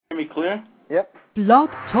me clear? Yep. Blog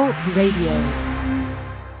Talk Radio.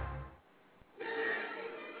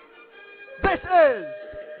 This is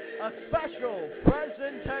a special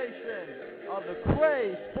presentation of the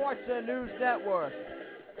Craze Sports and News Network.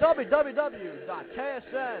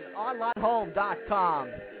 www.ksnonlinehome.com.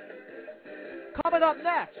 Coming up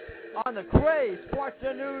next on the Craze Sports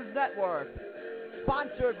and News Network,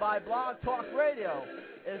 sponsored by Blog Talk Radio,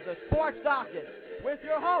 is the Sports Docket with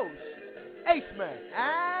your hosts, Aceman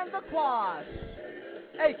and the Quas,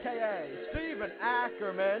 a.k.a. Stephen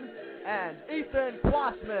Ackerman and Ethan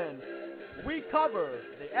Quasman. We cover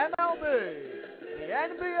the MLB, the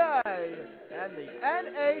NBA, and the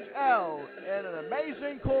NHL in an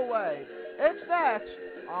amazing cool way. It's next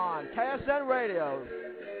on KSN Radio.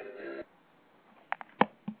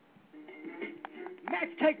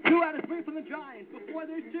 Mets take 2 out of 3 from the Giants before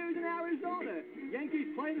their series in Arizona. Yankees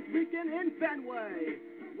play this weekend in Fenway.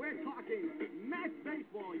 We're talking Mets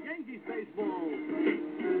baseball, Yankees baseball,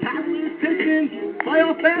 Cavaliers, Pistons,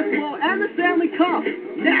 playoff basketball, and the Stanley Cup.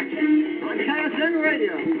 Next on KSN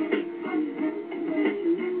Radio.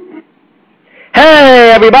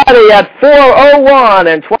 Hey, everybody, at 4:01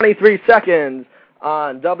 and 23 seconds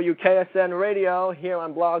on WKSN Radio here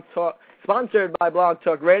on Blog Talk, sponsored by Blog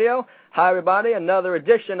Talk Radio. Hi, everybody. Another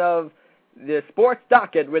edition of the Sports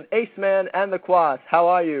Docket with Aceman and the Quas. How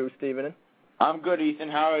are you, Stephen? I'm good, Ethan.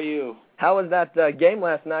 How are you? How was that game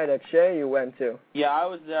last night at Shea you went to? Yeah, I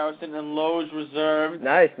was there. I was sitting in Lowe's Reserve.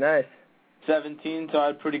 Nice. 17, so I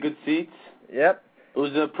had pretty good seats. Yep. It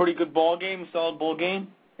was a pretty good ball game, solid ball game.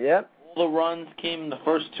 Yep. All the runs came in the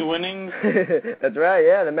first 2 innings. That's right,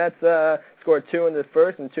 yeah. The Mets scored 2 in the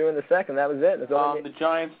first and 2 in the second. That was it. That's all the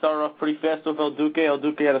Giants started off pretty fast with El Duque. El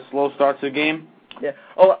Duque had a slow start to the game. Yeah.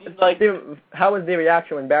 Oh, Steve, how was the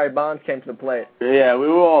reaction when Barry Bonds came to the plate? Yeah, we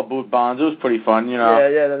were all booed Bonds. It was pretty fun, you know.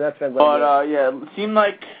 Yeah, that's fantastic. But, it seemed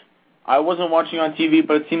like I wasn't watching on TV,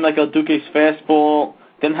 but it seemed like El Duque's fastball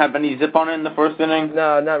didn't have any zip on it in the first inning.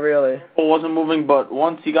 No, not really. Ball wasn't moving, but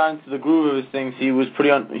once he got into the groove of his things, he was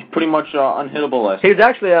pretty much unhittable last night. He was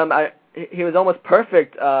actually he was almost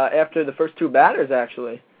perfect after the first 2 batters,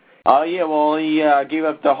 actually. He gave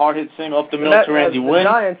up the hard hit single up the middle to Randy Wynn. The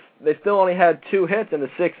Giants, they still only had 2 hits in the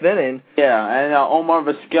 6th inning. Yeah, and Omar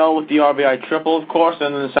Vizquel with the RBI triple, of course,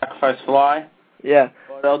 and then the sacrifice fly. Yeah.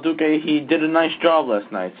 But El Duque, he did a nice job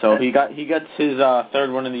last night, so he gets his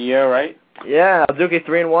 3rd win of the year, right? Yeah, El Duque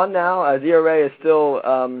 3-1 now. His ERA is still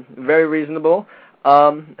very reasonable.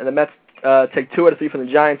 And the Mets take 2 out of 3 from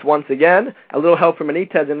the Giants once again. A little help from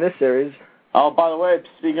Benitez in this series. Oh, by the way,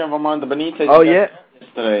 speaking of Armando Benitez,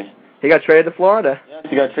 yesterday. He got traded to Florida. Yes,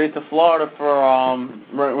 he got traded to Florida for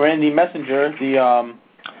Randy Messenger, the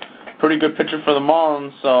pretty good pitcher for the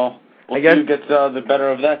Marlins. So we'll see who gets the better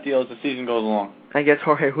of that deal as the season goes along. I guess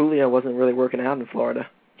Jorge Julio wasn't really working out in Florida.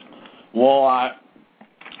 Well,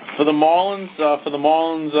 for the Marlins,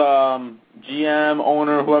 GM,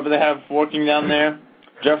 owner, whoever they have working down there,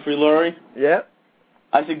 Jeffrey Lurie. Yeah.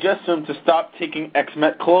 I suggest him to stop taking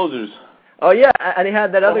ex-Met closers. Oh, yeah, and he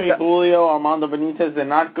had that other guy. Julio, Armando Benitez, they're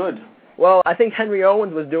not good. Well, I think Henry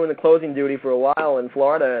Owens was doing the closing duty for a while in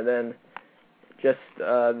Florida, and then just...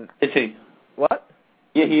 Is he? What?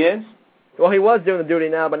 Yeah, he is? Well, he was doing the duty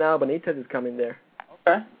now, but now Benitez is coming there.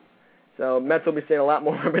 Okay. So Mets will be seeing a lot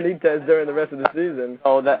more Benitez during the rest of the season.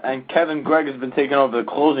 And Kevin Gregg has been taking over the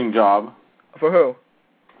closing job. For who?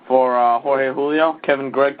 For Jorge Julio. Kevin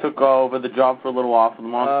Gregg took over the job for a little while for the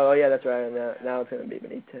Marlins. Oh, yeah, that's right. Now it's going to be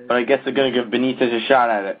Benitez. But I guess they're going to give Benitez a shot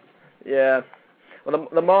at it. Yeah. Well,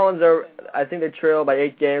 the Marlins I think they trail by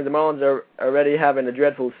 8 games. The Marlins are already having a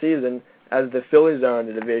dreadful season as the Phillies are in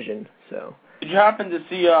the division. So. Did you happen to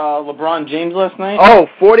see LeBron James last night? Oh,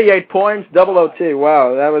 48 points, double OT.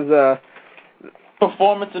 Wow, that was...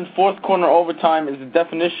 Performance in 4th quarter overtime is the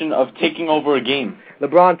definition of taking over a game.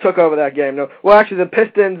 LeBron took over that game. No, well, actually, the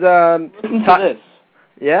Pistons... Listen to this.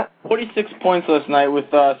 Yeah? 46 points last night with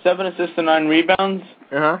 7 assists and 9 rebounds.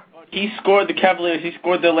 Uh-huh. He scored the Cavaliers. He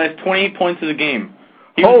scored their last 28 points of the game.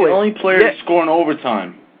 He was the only player to score in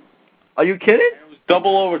overtime. Are you kidding? It was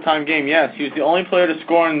double overtime game, yes. He was the only player to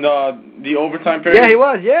score in the overtime period. Yeah, he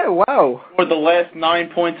was. Yeah, wow. He scored the last 9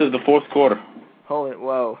 points of the 4th quarter. Holy,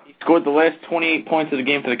 whoa. He scored the last 28 points of the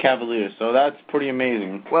game for the Cavaliers, so that's pretty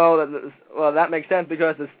amazing. Well, that makes sense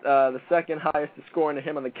because the second highest to score into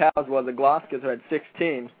him on the Cavs was the Gloskis, who had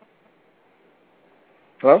 16.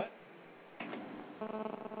 Hello?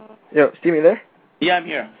 Yo, Steve, you there? Yeah, I'm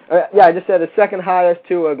here. Yeah, I just said the second highest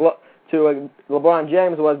to LeBron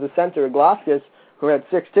James was the center, Gloskis, who had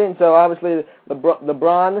 16. So obviously, it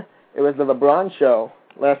was the LeBron show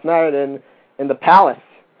last night in the Palace.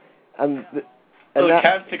 So the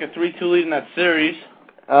Cavs take a 3-2 lead in that series.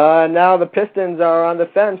 Now the Pistons are on the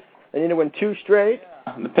fence. They need to win 2 straight.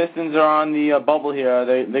 The Pistons are on the bubble here.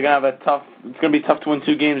 They're gonna have it's gonna be tough to win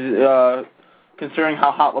 2 games, considering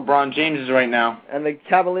how hot LeBron James is right now. And the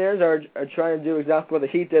Cavaliers are trying to do exactly what the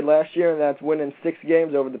Heat did last year, and that's winning 6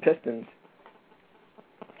 games over the Pistons.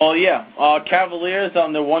 Oh yeah, Cavaliers.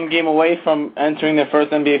 They're 1 game away from entering their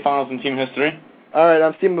first NBA Finals in team history. All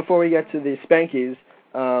right, Steven. Before we get to the Spankies,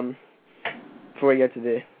 before we get to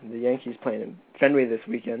the Yankees playing in Fenway this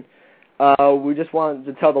weekend. We just wanted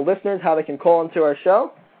to tell the listeners how they can call into our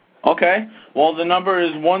show. Okay. Well, the number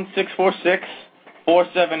is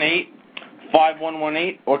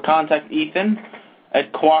 1-646-478-5118, or contact Ethan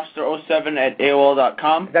at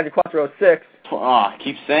quaster07@AOL.com. That's Quaster06. I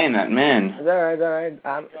keep saying that, man. It's all right.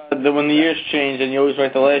 When the years change, and you always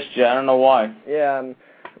write the last year, I don't know why. Yeah, I'm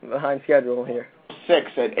behind schedule here.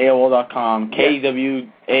 6@AOL.com.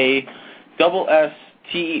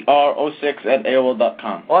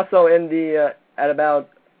 KWASSTER06@AOL.com. Also, in the at about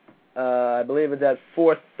I believe it's at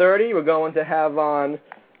 4:30, we're going to have on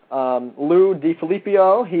Lou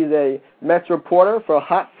DiFilippo. He's a Mets reporter for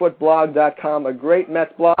HotFootBlog.com, a great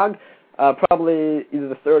Mets blog, probably either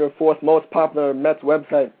the 3rd or 4th most popular Mets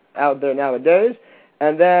website out there nowadays.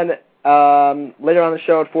 And then later on the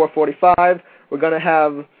show at 4:45, we're going to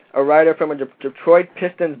have a writer from a Detroit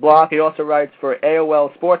Pistons blog. He also writes for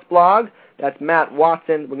AOL Sports Blog. That's Matt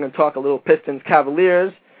Watson. We're going to talk a little Pistons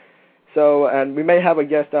Cavaliers. So, and we may have a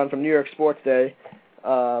guest on from New York Sports Day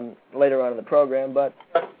later on in the program, but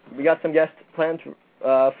we got some guests planned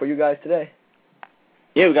for you guys today.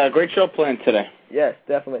 Yeah, we got a great show planned today. Yes,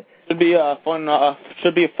 definitely. Should be a fun hour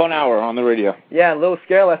on the radio. Yeah, a little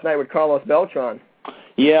scare last night with Carlos Beltran.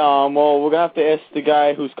 Yeah, well, we're going to have to ask the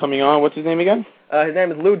guy who's coming on. What's his name again? His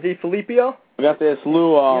name is Lou DiFilippo. We're going to have to ask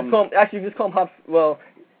Lou. You just call him Hot. Well,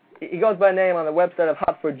 he goes by name on the website of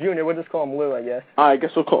Hotfoot Jr. We'll just call him Lou, I guess. I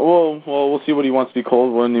guess we'll see what he wants to be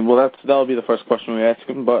called. That'll be the first question we ask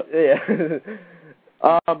him. But yeah.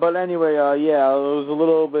 But anyway, I was a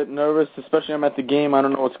little bit nervous, especially I'm at the game. I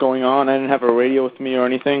don't know what's going on. I didn't have a radio with me or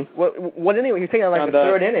anything. What inning? You're taking the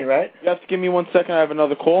 3rd inning, right? You have to give me 1 second. I have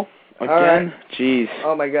another call. Again? All right. Jeez.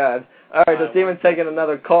 Oh, my God. All right, so Steven's taking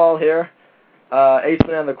another call here.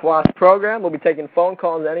 Aceman on the Quas program. We'll be taking phone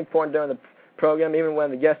calls at any point during the program. Even when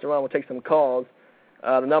the guests are on, we'll take some calls.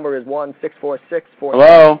 The number is 1-646-4...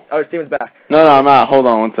 Hello? Oh, Steven's back. No, I'm out. Hold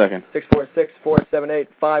on 1 second.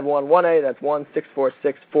 646-478-5118. That's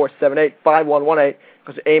 1-646-478-5118.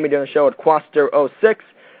 Because Amy doing a show at Quaster06.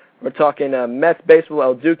 We're talking Mets baseball.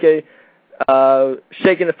 El Duque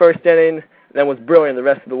shaking the first inning, then was brilliant the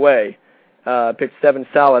rest of the way. Pitched 7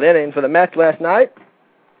 solid innings for the Mets last night.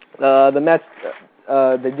 The Mets,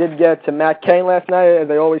 they did get to Matt Cain last night, as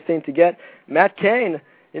they always seem to get. Matt Cain,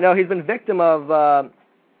 he's been victim of,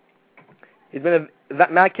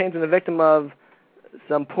 Matt Cain's been a victim of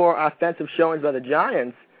some poor offensive showings by the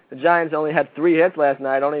Giants. The Giants only had 3 hits last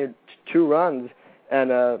night, only 2 runs. And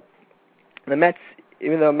the Mets,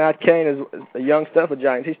 even though Matt Cain is a young stuff with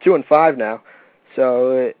Giants, he's 2-5 now.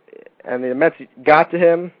 So, and the Mets got to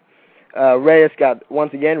him. Reyes got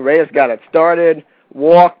it started,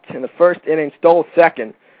 walked in the first inning, stole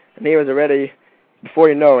second, and he was already, before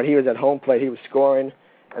you know it, he was at home plate, he was scoring,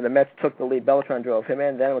 and the Mets took the lead. Beltran drove him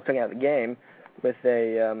in, then was taking out the game with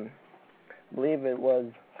a, I believe it was,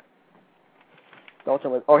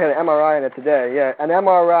 Beltran was, he had an MRI in it today, yeah, an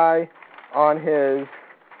MRI on his,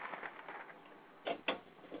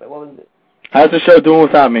 what was it? How's the show doing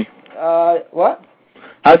without me? What?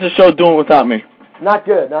 How's the show doing without me? Not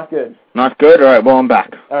good. Not good? All right, well, I'm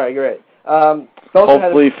back. All right, great.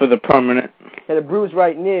 Hopefully for the permanent. Had a bruised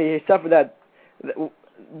right knee. He suffered that.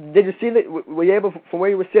 Did you see that? Were you able, from where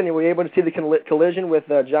you were sitting, were you able to see the collision with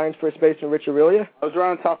Giants first baseman Rich Aurelia? I was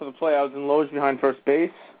right on top of the play. I was in lows behind first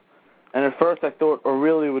base, and at first I thought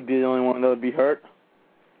Aurelia would be the only one that would be hurt.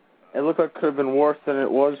 It looked like it could have been worse than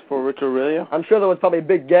it was for Rich Aurelia. I'm sure there was probably a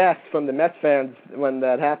big gasp from the Mets fans when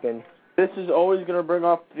that happened. This is always going to bring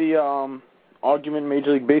up the argument in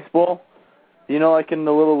Major League Baseball. Like in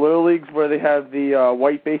the little leagues where they have the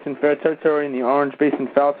white base in fair territory and the orange base in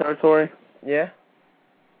foul territory? Yeah.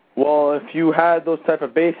 Well, if you had those type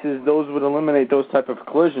of bases, those would eliminate those type of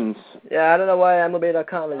collisions. Yeah, I don't know why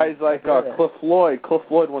MLB.com is... Guys like Cliff Floyd. Cliff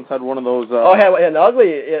Floyd once had one of those... and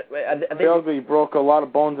Ugly. I think Ugly broke a lot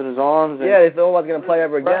of bones in his arms. Yeah, they thought he wasn't going to play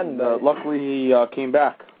ever again. But luckily he came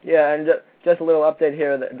back. Yeah, and just a little update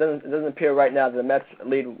here. It doesn't appear right now that the Mets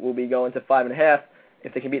lead will be going to 5.5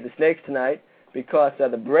 if they can beat the Snakes tonight, because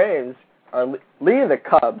the Braves are leading the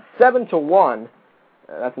Cubs 7-1.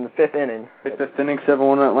 That's in the 5th inning. 5th inning,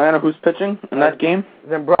 7-1 in Atlanta. Who's pitching in that game?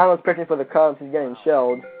 Zambrano's pitching for the Cubs. He's getting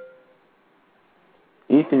shelled.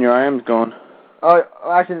 Ethan, your IM's going. Oh,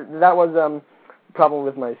 actually, that was a problem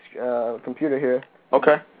with my computer here.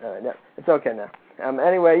 Okay. Yeah, it's okay now.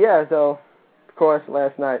 Anyway, yeah. So, of course,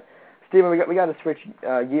 last night, Steven, we got to switch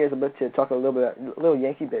gears a bit to talk a little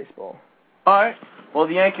Yankee baseball. All right. Well,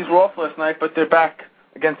 the Yankees were off last night, but they're back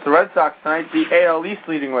against the Red Sox tonight. The AL East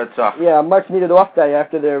leading Red Sox. Yeah, a much needed off day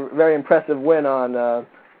after their very impressive win on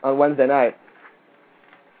Wednesday night.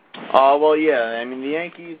 Well, yeah. I mean, the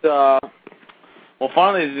Yankees. Well,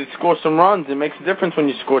 finally, they score some runs. It makes a difference when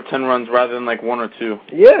you score 10 runs rather than like 1 or 2.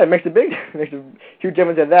 Yeah, it makes a huge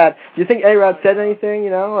difference at that. Do you think A-Rod said anything?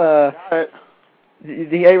 You know, do you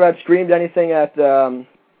think A-Rod screamed anything at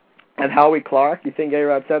Howie Clark? Do you think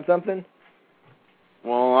A-Rod said something?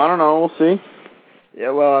 Well, I don't know. We'll see.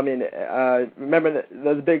 Yeah. Well, I mean, remember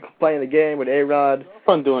there was a big play in the game with A-Rod. What's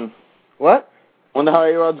girlfriend doing? What? Wonder how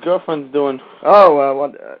A-Rod's girlfriend's doing. Oh,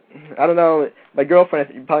 well, I don't know. My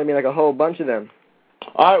girlfriend, you probably mean like a whole bunch of them.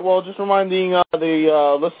 All right. Well, just reminding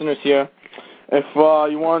the listeners here, if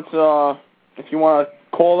you want to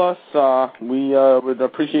call us, we would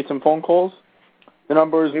appreciate some phone calls. The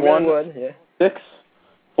number is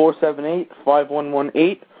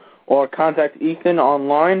 1-6-478-5118, or contact Ethan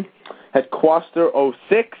online at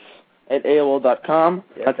Quaster06 at AOL.com.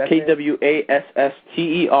 Yeah, that's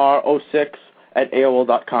KWASSTER06 at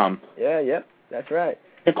AOL.com. Yeah, yep, that's right.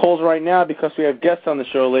 It calls right now because we have guests on the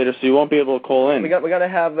show later, so you won't be able to call in. We got to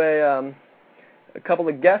have a couple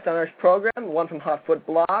of guests on our program. One from Hot Foot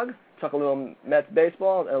Blog, talk a little Mets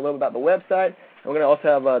baseball and a little about the website. And we're going to also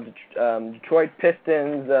have Detroit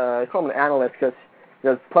Pistons. I call them analysts because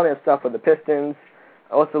there's plenty of stuff with the Pistons.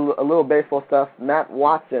 Also a little baseball stuff. Matt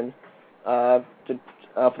Watson for the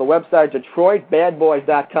website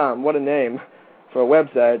DetroitBadBoys.com. What a name for a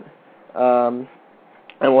website.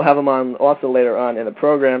 And we'll have them on also later on in the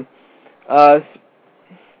program. The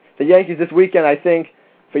Yankees this weekend, I think,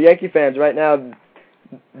 for Yankee fans right now,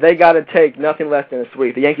 they got to take nothing less than a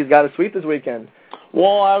sweep. The Yankees got to sweep this weekend.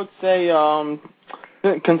 Well, I would say,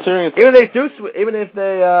 considering it's... Even if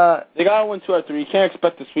they got to win 2 out of 3. You can't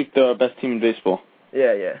expect to sweep the best team in baseball.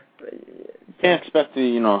 Yeah. You can't expect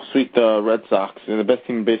to, sweep the Red Sox. They're the best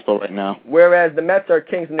team in baseball right now. Whereas the Mets are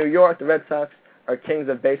kings of New York, the Red Sox are kings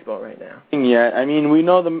of baseball right now. Yeah, I mean, we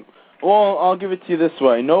know them. Well, I'll give it to you this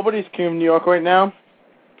way. Nobody's king of New York right now.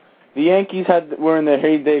 The Yankees were in their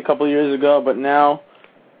heyday a couple of years ago, but now,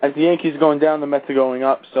 as the Yankees are going down, the Mets are going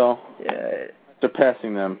up, so yeah, they're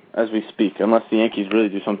passing them as we speak, unless the Yankees really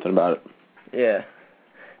do something about it. Yeah.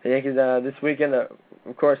 The Yankees this weekend, of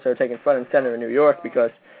course, are taking front and center in New York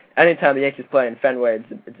because anytime the Yankees play in Fenway,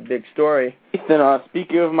 it's a big story. Ethan,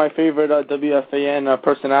 speaking of my favorite WFAN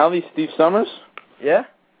personality, Steve Summers. Yeah?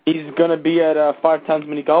 He's going to be at 5 Times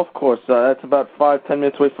Mini Golf Course. That's about 5-10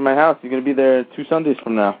 minutes away from my house. He's going to be there 2 Sundays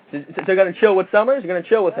from now. So you're going to chill with Summers? You're going to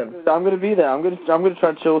chill with him? I'm going to be there. I'm going to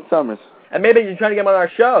try to chill with Summers. And maybe you're trying to get him on our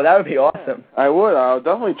show. That would be awesome. I would. I would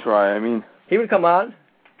definitely try. I mean... He would come on?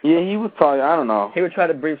 Yeah, he would probably. I don't know. He would try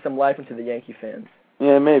to breathe some life into the Yankee fans.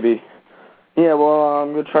 Yeah, maybe. Yeah, well,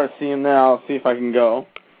 I'm going to try to see him now. I'll see if I can go.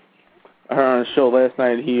 I heard on a show last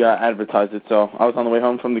night he advertised it, so I was on the way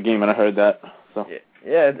home from the game and I heard that. So.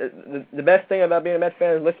 Yeah, the best thing about being a Mets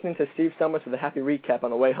fan is listening to Steve Summers with a happy recap on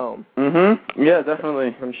the way home. Mm-hmm. Yeah,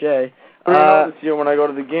 definitely. From Shea. This year when I go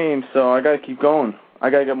to the game, so I got to keep going. I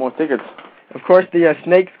got to get more tickets. Of course, the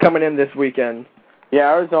Snakes coming in this weekend. Yeah,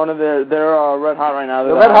 Arizona, they're red hot right now.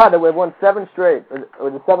 They're red hot. They've won 7 straight. Or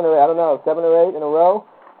was it 7 or 8? I don't know. 7 or 8 in a row.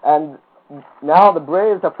 And now the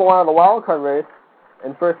Braves have fallen out of the wild card race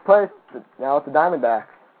in first place. Now it's the Diamondbacks.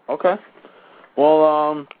 Okay.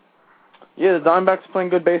 Well, yeah, the Diamondbacks are playing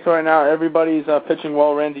good baseball right now. Everybody's pitching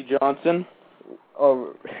well. Randy Johnson.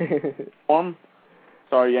 Oh.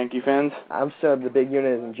 Sorry, Yankee fans. I'm sure the big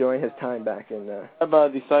unit is enjoying his time back in... How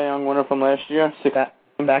about the Cy Young winner from last year?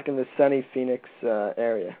 Back in the sunny Phoenix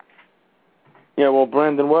area. Yeah, well,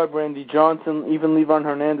 Brandon Webb, Randy Johnson, even Levon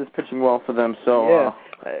Hernandez pitching well for them. So yeah,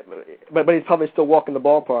 but he's probably still walking the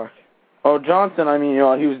ballpark. Oh, Johnson, I mean,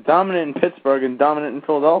 he was dominant in Pittsburgh and dominant in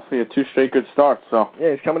Philadelphia, 2 straight good starts. So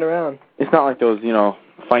yeah, he's coming around. It's not like those,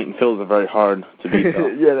 fighting Phils are very hard to beat.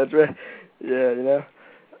 Yeah, that's right. Yeah,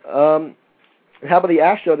 How about the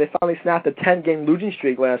Astros? They finally snapped a 10-game losing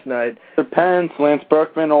streak last night. The Pence, Lance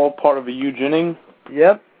Berkman, all part of a huge inning.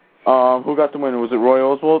 Yep. Who got the win? Was it Roy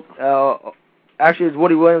Oswalt? Actually, it was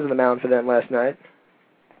Woody Williams on the mound for them last night.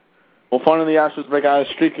 Well, finally the Astros break out of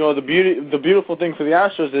the streak. The beautiful thing for the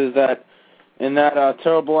Astros is that in that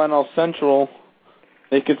terrible NL Central,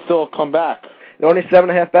 they could still come back. They're only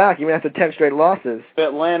 7.5 back, even after 10 straight losses. If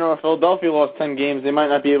Atlanta or Philadelphia lost 10 games, they might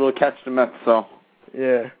not be able to catch the Mets, so...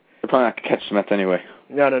 Yeah. They're probably not going to catch the Mets anyway.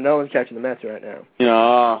 No one's catching the Mets right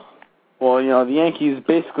now. The Yankees,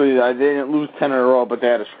 basically, they didn't lose 10 in a row, but they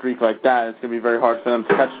had a streak like that. It's going to be very hard for them to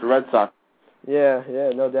catch the Red Sox. Yeah,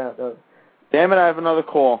 no doubt. No. Damn it, I have another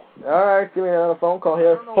call. All right, give me another phone call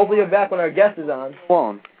here. Hopefully you're back when our guest is on.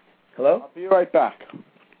 Phone. Hello? I'll be right back.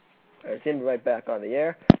 All right, seeing right back on the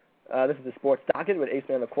air. This is the Sports Docket with Ace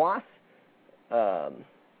Man LaQuas. We're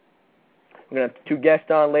going to have two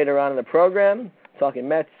guests on later on in the program, talking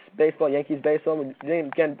Mets baseball, Yankees baseball. We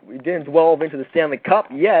didn't delve into the Stanley Cup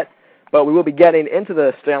yet, but we will be getting into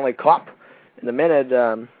the Stanley Cup in a minute.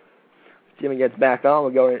 Steven gets back on.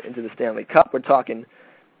 We'll go into the Stanley Cup. We're talking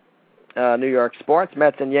New York sports,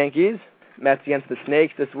 Mets and Yankees. Mets against the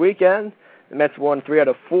Snakes this weekend. The Mets won 3 out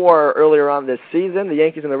of 4 earlier on this season. The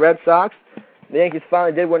Yankees and the Red Sox. The Yankees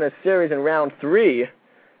finally did win a series in round 3.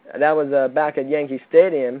 That was back at Yankee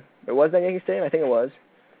Stadium. It was that Yankee Stadium? I think it was.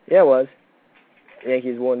 Yeah, it was. The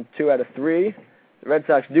Yankees won 2 out of 3. The Red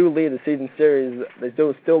Sox do lead the season series. They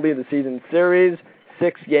still lead the season series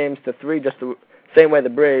 6-3, just the same way the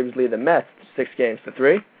Braves lead the Mets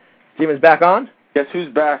 6-3. Steven's back on. Guess who's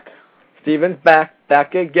back? Steven's back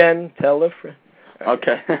again. Tell a friend.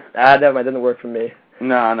 Okay. Never mind. Didn't work for me.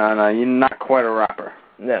 No. You're not quite a rapper.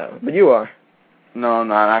 No, but you are. No, I'm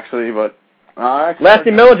not actually, but...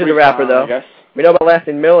 Lasting Milligan's a rapper, though. I guess. We know about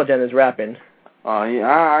Lasting Milligan is rapping. Oh, yeah,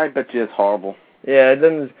 I bet you it's horrible. Yeah, it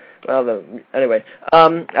doesn't... Well, anyway, I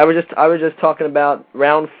was just talking about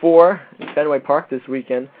round 4 in Fenway Park this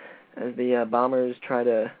weekend, as the Bombers try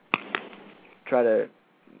to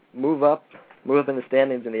move up in the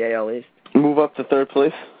standings in the AL East. Move up to 3rd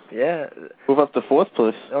place? Yeah. Move up to 4th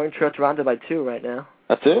place? Only Toronto by 2 right now.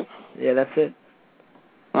 That's it? Yeah, that's it.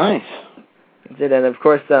 Nice. That's it, and of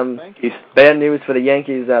course, Yankees. Bad news for the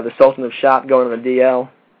Yankees, the Sultan of Shop going on the DL.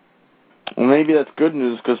 Well, maybe that's good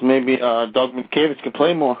news, because maybe Doug Mientkiewicz could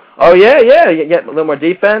play more. Oh, yeah, you get a little more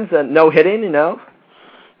defense and no hitting,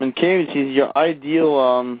 Mientkiewicz, he's your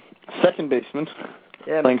ideal second baseman,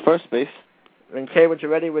 playing first base. Mientkiewicz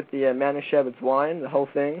ready with the Manischewitz wine, the whole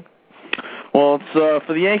thing? Well, it's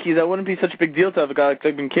for the Yankees, that wouldn't be such a big deal to have a guy like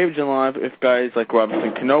Doug Mientkiewicz in line if guys like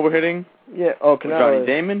Robinson Cano were hitting. Yeah, Cano. Or Johnny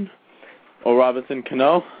Damon. Or Robinson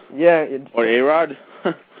Cano. Yeah. Or A-Rod.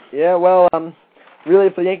 Yeah, well, really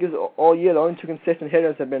for the Yankees all year, the only 2 consistent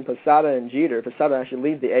hitters have been Posada and Jeter. Posada actually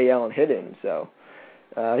leads the AL in hitting, so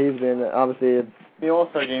he's been obviously... The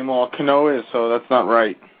All-Star game, well, Cano is, so that's not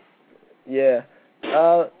right. Yeah.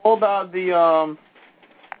 All about the,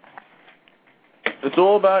 it's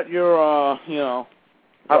all about your,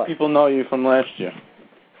 how people know you from last year.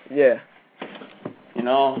 Yeah. It's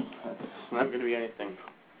not going to be anything.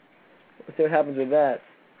 Let's see what happens with that.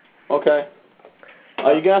 Okay.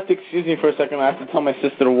 You're going to have to excuse me for a second. I have to tell my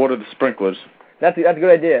sister to water the sprinklers. That's a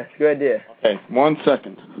good idea. It's a good idea. Okay, 1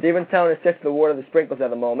 second. Steven's telling his sister to water the sprinklers at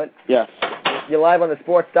the moment. Yes. You're live on the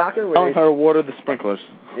Sports Docket. Telling her to water the sprinklers.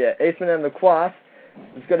 Yeah, Aceman and LaQuas.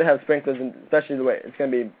 It's good to have sprinklers, especially the way it's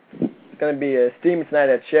going to be steamy tonight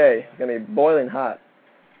at Shea. It's going to be boiling hot.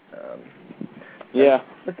 Yeah.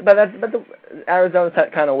 But the Arizona's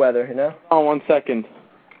kind of weather, Oh, 1 second.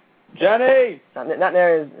 Jenny! Not in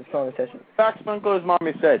areas it's calling attention. Back sprinklers,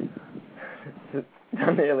 Mommy said.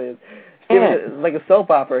 Not nearly. It's like a soap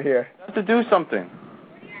opera here. I have to do something.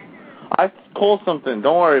 I call something.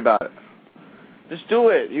 Don't worry about it. Just do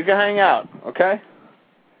it. You can hang out, okay?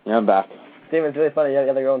 Yeah, I'm back. Steven's really funny. You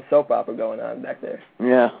got your own soap opera going on back there.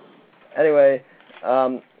 Yeah. Anyway,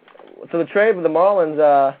 so the trade with the Marlins,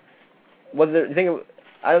 was there? You think?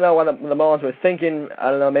 I don't know what the Marlins were thinking. I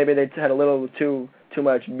don't know. Maybe they had a little too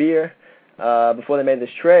much beer before they made this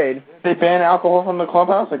trade. Did they ban alcohol from the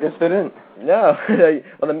clubhouse? I guess they didn't. No. I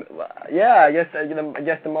guess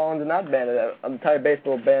the Marlins are not banned. The entire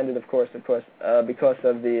baseball banned it, of course, because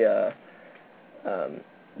of the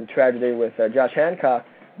tragedy with Josh Hancock.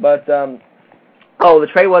 But the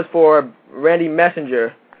trade was for Randy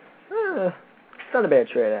Messenger. It's not a bad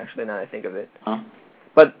trade, actually. Now I think of it. Huh?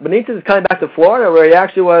 But Benitez is coming back to Florida, where he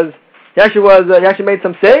actually made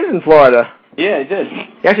some saves in Florida. Yeah, he did.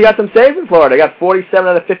 He actually got some saves in Florida. He got 47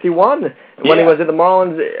 out of 51 when he was at the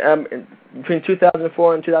Marlins between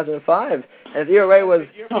 2004 and 2005. And his ERA was...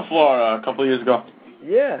 from Florida a couple of years ago.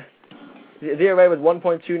 Yeah. His ERA was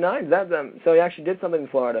 1.29. So he actually did something in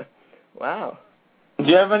Florida. Wow. Do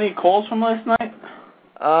you have any calls from last night?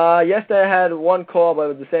 Yesterday I had one call, but it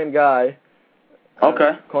was the same guy.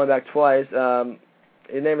 Okay. Calling back twice.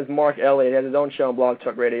 His name is Mark Elliott. He has his own show on Blog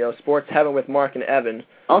Talk Radio, Sports Heaven with Mark and Evan.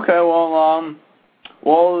 Okay, well,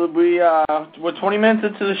 we're 20 minutes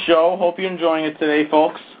into the show. Hope you're enjoying it today,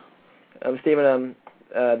 folks. Steven,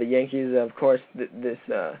 the Yankees, of course, this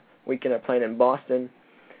weekend are playing in Boston.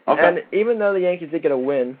 Okay. And even though the Yankees did get a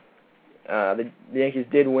win, the Yankees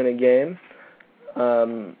did win a game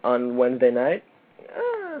on Wednesday night.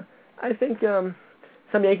 I think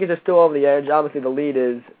some Yankees are still over the edge. Obviously, the lead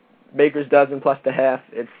is Baker's dozen plus the half.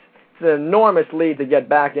 It's an enormous lead to get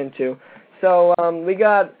back into. So we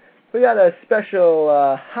got a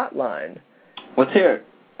special hotline. Let's hear it.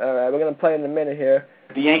 All right, we're going to play in a minute here.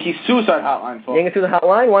 The Yankee Suicide Hotline, folks. Yankee Suicide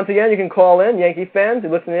Hotline. Once again, you can call in, Yankee fans who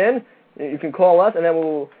listen in. You can call us, and then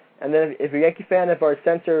if you're a Yankee fan, if our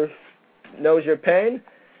censor knows your pain,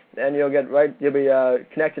 then you'll be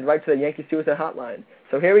connected right to the Yankee Suicide Hotline.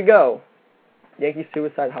 So here we go, Yankee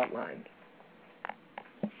Suicide Hotline.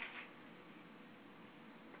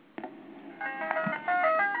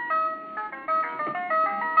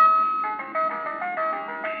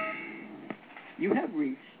 You have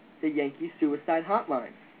reached the Yankee Suicide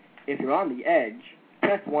Hotline. If you're on the edge,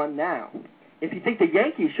 press 1 now. If you think the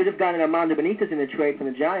Yankees should have gotten Armando Benitez in the trade from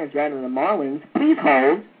the Giants rather than the Marlins, please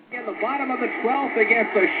hold. In the bottom of the 12th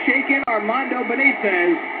against the shaken Armando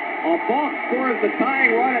Benitez. A balk scores the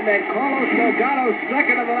tying run, and then Carlos Delgado's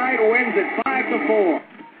second of the night wins it 5-4.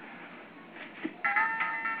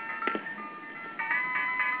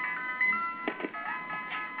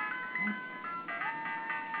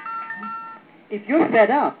 If you're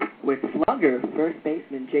fed up with slugger first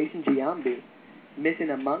baseman Jason Giambi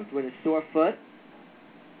missing a month with a sore foot,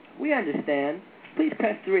 we understand. Please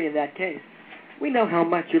press 3 in that case. We know how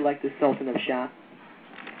much you like the Sultan of Shot.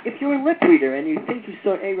 If you're a lip reader and you think you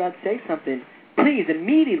saw A-Rod say something, please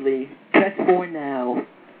immediately press 4 now.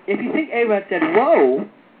 If you think A-Rod said whoa,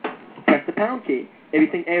 press the pound key. If you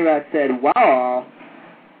think A-Rod said wow,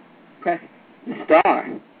 press the star.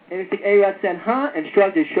 And if you think A-Rod said huh and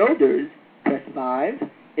shrugged his shoulders, press 5.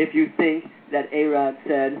 If you think that A-Rod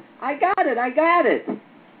said, I got it,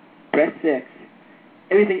 press 6.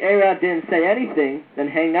 If you think A-Rod didn't say anything, then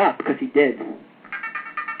hang up, because he did.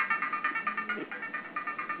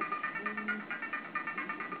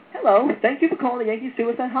 Hello, thank you for calling the Yankee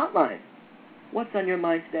Suicide Hotline. What's on your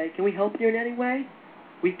mind today? Can we help you in any way?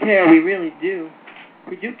 We care, we really do.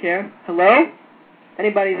 We do care. Hello?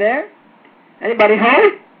 Anybody there? Anybody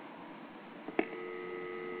home?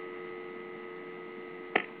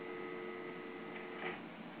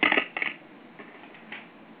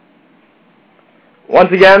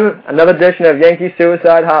 Once again, another edition of Yankee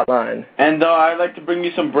Suicide Hotline. And I'd like to bring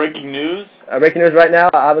you some breaking news. Breaking news right now.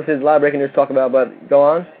 Obviously, there's a lot of breaking news to talk about, but go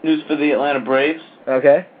on. News for the Atlanta Braves.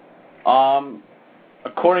 Okay.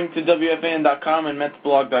 According to WFAN.com and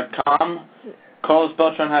MetsBlog.com, Carlos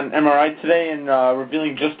Beltran had an MRI today and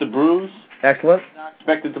revealing just a bruise. Excellent. He's not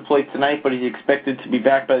expected to play tonight, but he's expected to be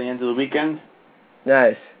back by the end of the weekend.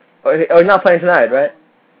 Nice. Oh, he's not playing tonight, right?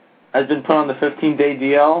 Has been put on the 15-day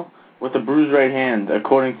DL with a bruised right hand,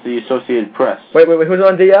 according to the Associated Press. Wait, who's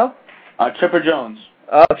on DL? Chipper Jones.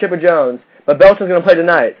 Oh, Chipper Jones. But Beltran's going to play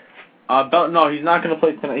tonight. No, he's not going to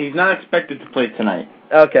play tonight. He's not expected to play tonight.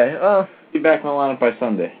 Okay, well. He'll be back in the lineup by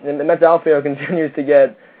Sunday. And the Mets outfield continues to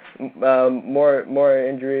get more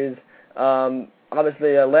injuries.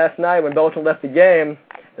 Obviously, last night when Beltran left the game,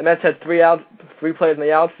 the Mets had three players in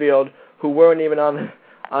the outfield who weren't even on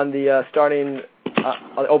the starting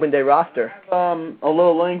open day roster. A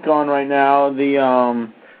little link on right now.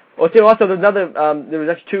 Also, there's another. There was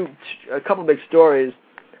actually a couple big stories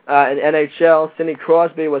in NHL. Sidney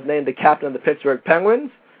Crosby was named the captain of the Pittsburgh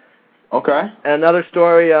Penguins. Okay. And another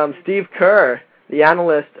story. Steve Kerr, the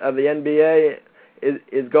analyst of the NBA,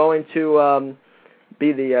 is going to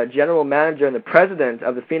be the general manager and the president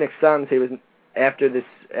of the Phoenix Suns. He was after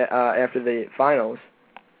the finals.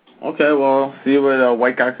 Okay, well, see what a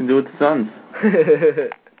white guy can do with the Suns.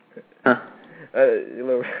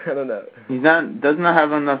 I don't know. Does not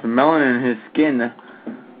have enough melanin in his skin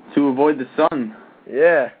to avoid the sun.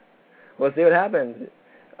 Yeah, we'll see what happens.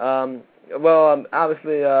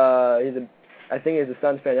 Obviously, I think he's a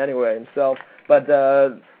Suns fan anyway himself. But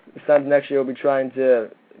the Suns next year will be trying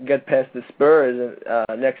to get past the Spurs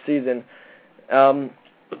next season. And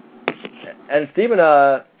Stephen,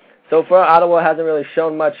 so far Ottawa hasn't really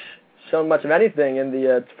shown much of anything in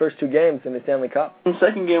the first two games in the Stanley Cup. The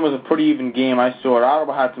second game was a pretty even game. I saw it.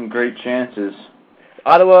 Ottawa had some great chances.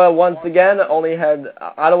 Ottawa once again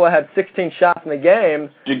had 16 shots in the game.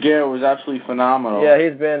 Jaguar was absolutely phenomenal. Yeah,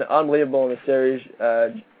 he's been unbelievable in the series.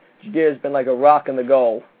 Jaguar's been like a rock in the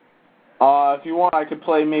goal. If you want, I could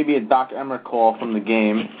play maybe a Doc Emmer call from the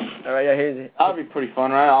game. All right, yeah, that'd be pretty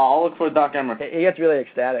fun, right? I'll look for a Doc Emmer. He gets really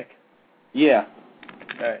ecstatic. Yeah.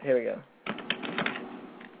 All right, here we go.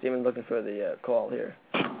 Steven's looking for the call here.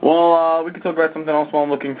 Well, we can talk about something else while I'm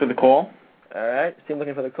looking for the call. All right, Steven's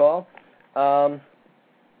looking for the call.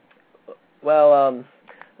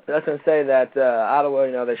 I was going to say that Ottawa,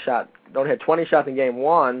 they only had 20 shots in game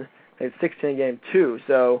 1. They had 16 in game 2.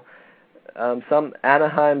 So some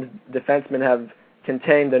Anaheim defensemen have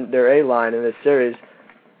contained their A-line in this series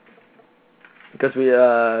because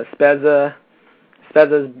Spezza's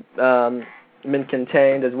been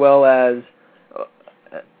contained, as well as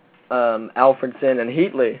Alfredson and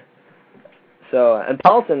Heatley. So, and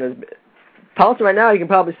Paulson right now, you can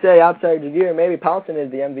probably say, outside Jaguar, maybe Paulson is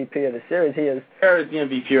the MVP of the series. He is. Jaguar is the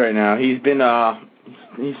MVP right now. He's been,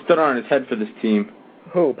 he stood on his head for this team.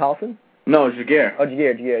 Who, Paulson? No, Jaguar. Oh,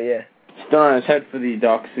 Jaguar, yeah. Stood on his head for the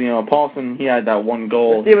Ducks. Paulson, he had that one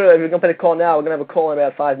goal. Steven, if we're going to play the call now, we're going to have a call in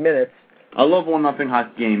about 5 minutes. I love 1-0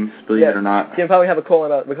 hot games, believe it or not. Steven, probably have a call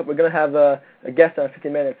in about, we're going to have a guest on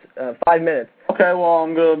 5 minutes. Okay, well,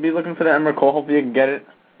 I'm going to be looking for the Emmer call. Hopefully you can get it.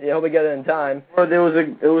 Yeah, hope we get it in time. It was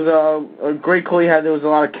a great call he had. There was a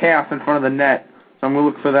lot of chaos in front of the net, so I'm gonna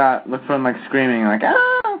look for that. Look for him screaming ah.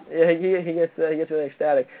 Yeah, he gets really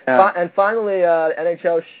ecstatic. Yeah. And finally,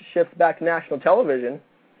 NHL shifts back to national television.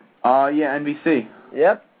 Yeah, NBC.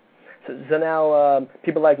 Yep. So now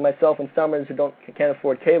people like myself and Summers who can't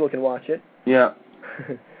afford cable can watch it. Yeah.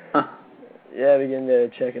 Yeah, we can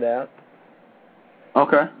check it out.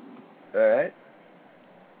 Okay. All right.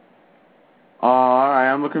 All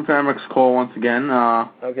right, I'm looking for Emmerich's call once again.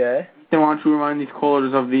 Okay. Why don't you remind these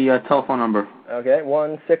callers of the telephone number? Okay,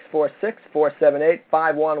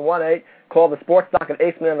 1-646-478-5118. Call the Sports Docket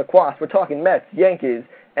Ace Man on the Quas. We're talking Mets, Yankees,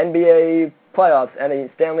 NBA playoffs, and a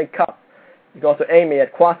Stanley Cup. You can also aim me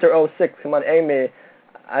at Quaster06. Come on, aim me.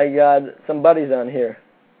 I got some buddies on here.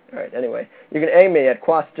 All right, anyway. You can aim me at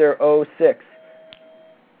Quaster06.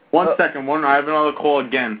 One second. I have another call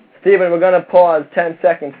again. Steven, we're going to pause 10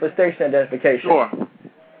 seconds for station identification. Sure.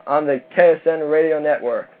 On the KSN radio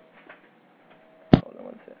network. Hold on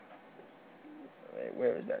one sec. Wait,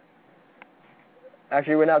 where is that?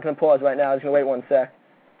 Actually, we're not going to pause right now. I'm just going to wait 1 sec.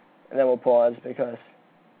 And then we'll pause because...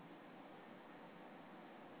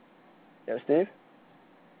 Yo, Steve?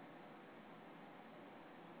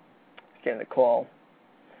 Just getting the call.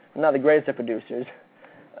 I'm not the greatest of producers.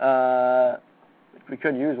 We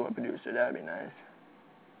could use one producer. That would be nice.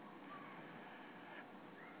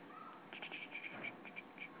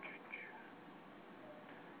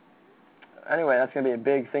 Anyway, that's going to be a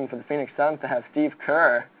big thing for the Phoenix Suns to have Steve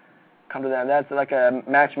Kerr come to them. That's like a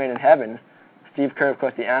match made in heaven. Steve Kerr, of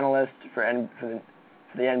course, the analyst for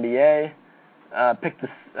the NBA, picked the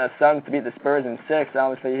Suns to beat the Spurs in 6.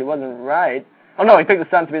 Obviously, he wasn't right. Oh, no, he picked the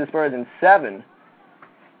Suns to beat the Spurs in 7.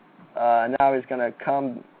 Now he's going to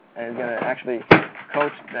come and he's going to actually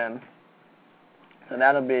coach them. So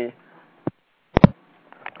that'll be...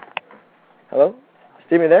 Hello?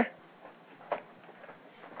 Steve, you there?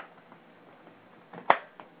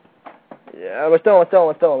 Yeah, we're still on.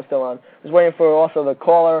 Just waiting for also the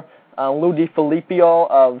caller, Lou DiFilippio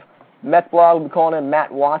of MetBlog. We'll be calling him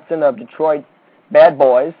Matt Watson of Detroit Bad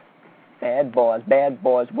Boys. Bad boys,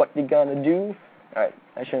 what you gonna do? All right,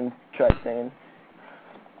 I shouldn't try singing.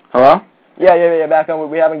 Hello? Yeah, back on.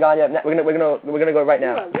 We haven't gone yet. We're gonna go right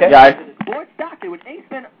now. Okay? Yeah. Sports Docket with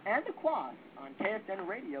Aceman and the Quad on KSN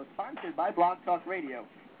Radio, sponsored by Blog Talk Radio.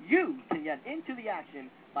 You can get into the action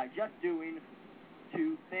by just doing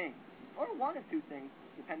 2 things. Or 1 of 2 things,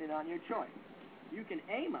 depending on your choice. You can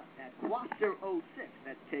aim us at Quaster06,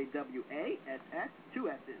 that's KWASS, 2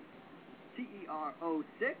 S's,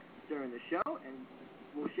 TER06 during the show, and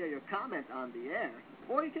we'll share your comments on the air.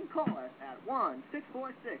 Or you can call us at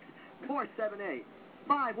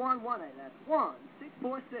 1-646-478-5118. That's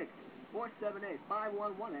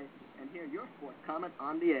 1-646-478-5118, and hear your sports comment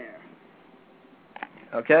on the air.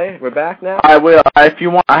 Okay, we're back now? I will. If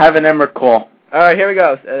you want, I have an Emmerich call. All right, here we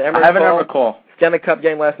go. I have an Emmerich call. Stanley Cup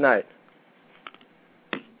game last night.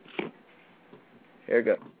 Here we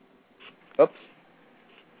go. Oops.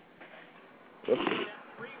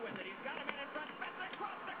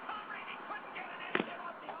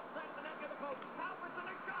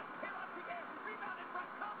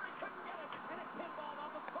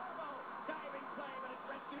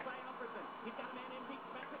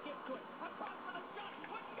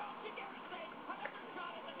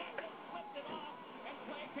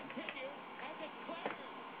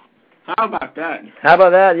 How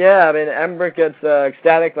about that? Yeah. I mean, Emmerich gets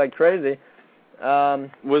ecstatic like crazy.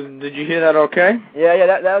 Did you hear that? Okay. Yeah.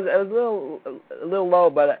 That was a little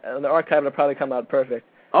low, but the archive will probably come out perfect.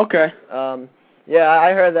 Okay. Yeah,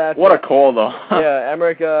 I heard that. What a call, though. Yeah,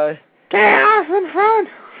 Emmerich. Chaos in front.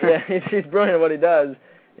 Yeah, he's brilliant at what he does.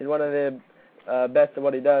 He's one of the best at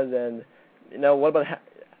what he does, and what about?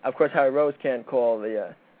 Of course, Harry Rose can't call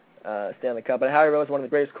the Stanley Cup, but Harry Rose is one of the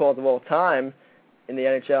greatest calls of all time. in the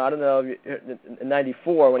NHL. I don't know if in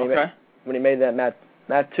 '94 when he made that Matt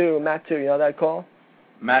 2. You know that call?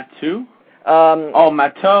 Matt 2?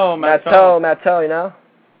 Matteau. You know?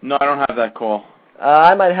 No, I don't have that call.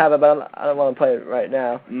 I might have it, but I don't want to play it right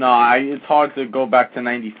now. No, it's hard to go back to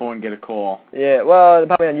 '94 and get a call. Yeah, well,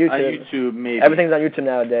 probably on YouTube. On YouTube, maybe. Everything's on YouTube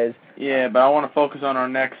nowadays. Yeah, but I want to focus on our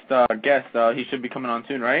next guest. He should be coming on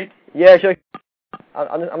soon, right? Yeah, sure.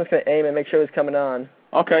 I'm just going to aim and make sure he's coming on.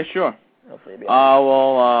 Okay, sure. Hopefully he'll be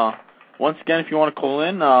on. Once again, if you want to call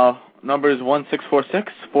in, number is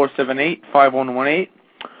 1-646-478-5118,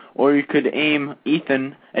 or you could aim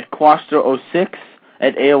Ethan at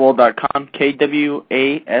Quaster06@AOL.com,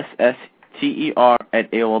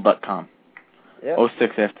 KWASSTER@AOL.com. Yep.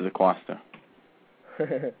 06 after the Quaster.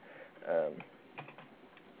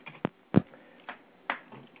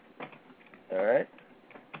 All right.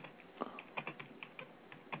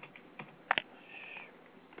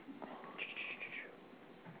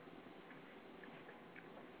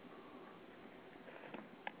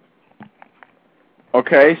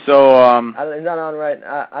 Okay, so He's not on right.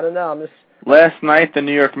 I don't know. I'm just. Last night, the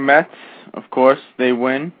New York Mets, of course, they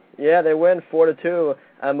win. Yeah, they win 4-2.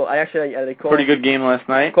 They called. Pretty good game last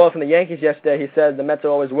night. Called from the Yankees yesterday. He said the Mets are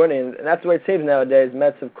always winning, and that's the way it seems nowadays.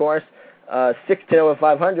 Mets, of course, 16 over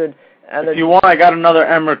 500. And if you want, I got another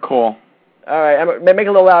Emmer call. All right, make it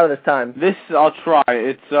a little louder this time. This I'll try.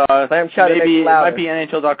 It's maybe it might be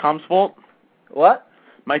NHL.com's fault. What?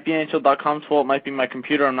 Might be NHL.com's fault. Might be my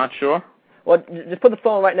computer. I'm not sure. Well, just put the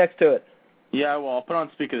phone right next to it. Yeah, well, I'll put it on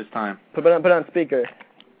speaker this time. Put it on speaker.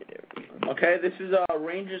 Okay, this is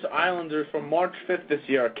Rangers Islanders from March 5th this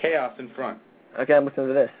year. Chaos in front. Okay, I'm listening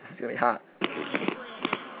to this. It's going to be hot.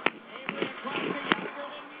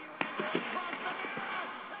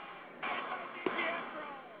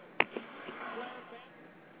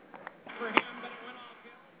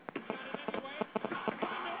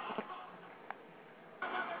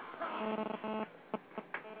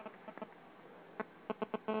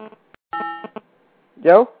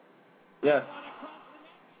 Joe? Yes.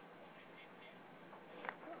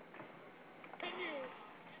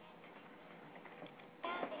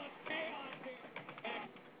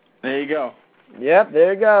 There you go. Yep,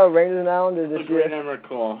 there you go. Rangers and Islanders this year. Great Emmer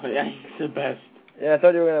call. Yeah, he's the best. Yeah, I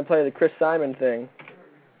thought you were going to play the Chris Simon thing.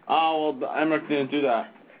 Oh, well, Emmerich didn't do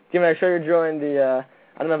that. Jimmy, I sure you joined the,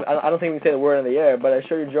 I don't think we can say the word on the air, but I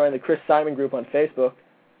sure you joined the Chris Simon group on Facebook.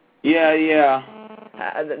 Yeah.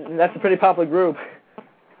 That's a pretty popular group.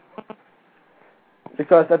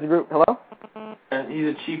 Because that's a group, hello? He's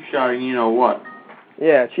a cheap shot, and you know what?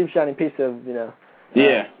 Yeah, cheap shining piece of,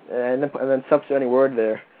 Yeah. And then substitute any word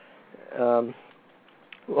there.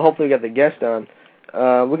 We'll hopefully get the guest on.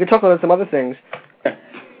 We can talk about some other things.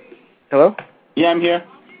 Hello? Yeah, I'm here.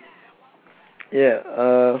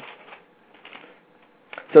 Yeah.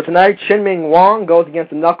 So tonight, Chin-Ming Wong goes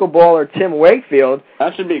against the knuckleballer Tim Wakefield.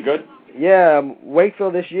 That should be good. Yeah,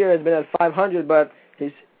 Wakefield this year has been at 500, but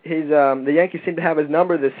the Yankees seem to have his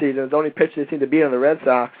number this season. It's the only pitcher they seem to beat on the Red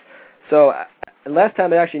Sox. So last time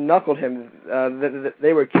they actually knuckled him,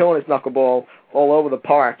 they were killing his knuckleball all over the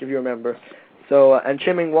park, if you remember. So and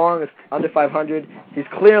Chin-Ming Wong is under 500. He's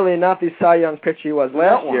clearly not the Cy Young pitcher he was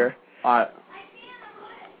last year.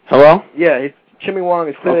 Hello? Yeah, Chin-Ming Wong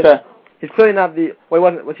is clearly. Okay. He's clearly not the. Well, he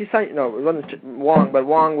wasn't. Was he Cy? No, it wasn't Wong, but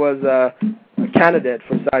Wong was a candidate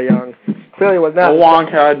for Cy Young. Clearly was not. Well, Wong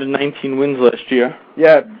had 19 wins last year.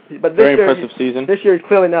 Yeah, but this Very year, impressive season. This year he's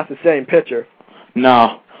clearly not the same pitcher.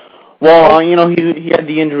 No. Well, he had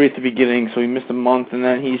the injury at the beginning, so he missed a month, and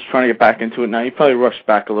then he's trying to get back into it now. He probably rushed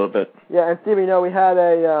back a little bit. Yeah, and Steve, we had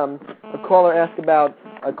a caller ask about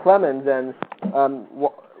Clemens and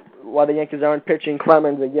why the Yankees aren't pitching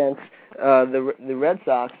Clemens against the Red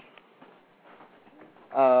Sox.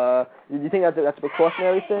 Do you think that's a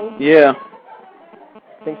precautionary thing? Yeah.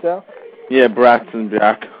 Think so? Yeah, Braxton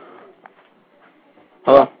back.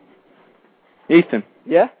 Hello? Ethan.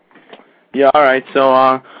 Yeah? Yeah, all right.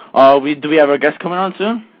 So, do we have a guest coming on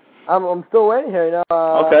soon? I'm still waiting here,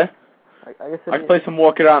 Okay. I guess I can play some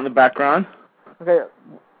Walk It Out in the background. Okay.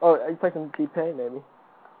 Oh, you play some T-Pain, maybe?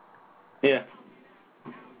 Yeah.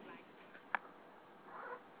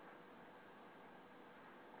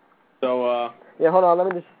 So, yeah, hold on. Let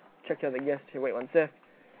me just check out the guest here. Wait one sec.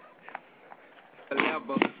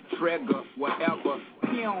 Trigger, whatever.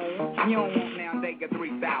 You don't want now, they get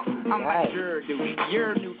 3,000. I'm like, sure, dude.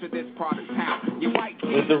 You're new to this part of town. You white.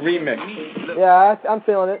 It's a remix. Yeah, I'm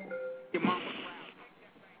feeling it.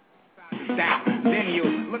 Then you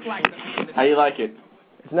look like. How you like it?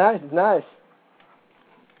 It's nice. It's nice.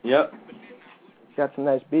 Yep. Got some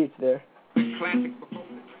nice beats there. Classic.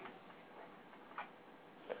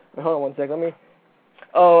 Wait, hold on one sec. Let me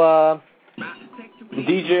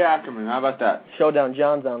DJ Ackerman, how about that? Showdown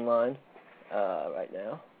John's online right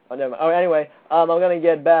now. Oh, never mind. Oh, anyway, I'm going to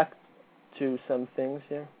get back to some things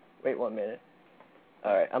here. Wait 1 minute.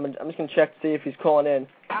 All right, I'm just going to check to see if he's calling in.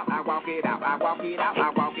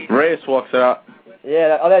 Reyes walks it out.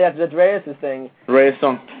 Yeah, that's Reyes' thing. Reyes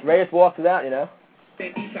song. Reyes walks it out, you know.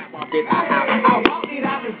 We're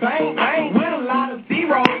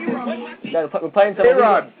playing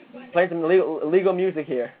some illegal music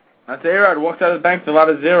here. That's A-Rod. Walks out of the bank with a lot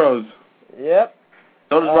of zeros. Yep.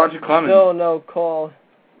 So does Roger Clemens. Still no call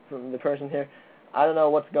from the person here. I don't know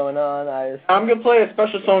what's going on. I'm going to play a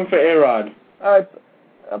special song for A-Rod. All right.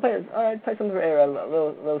 Play something for A-Rod. A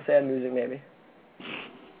little sad music, maybe.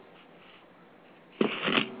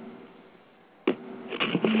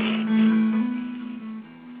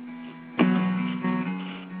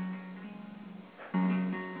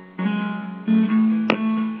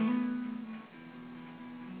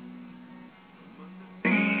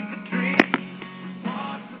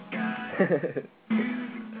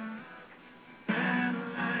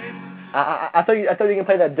 I thought you can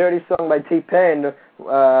play that dirty song by T-Pain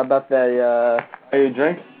about the. How you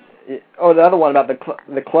drink? Oh, the other one about the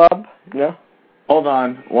club. You know. Hold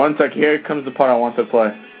on, 1 sec. Here comes the part I want to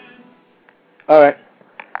play. All right.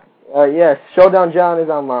 Yes, Showdown John is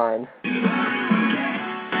online.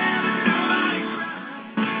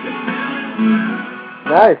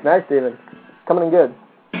 Nice, Steven. Coming in good.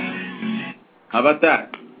 How about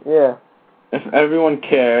that? Yeah. If everyone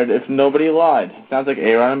cared, if nobody lied. Sounds like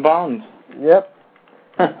A-Rod and Bonds. Yep.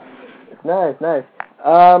 Nice.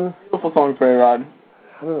 Beautiful song for A-Rod.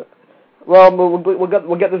 Well,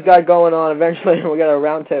 we'll get this guy going on eventually. We'll get a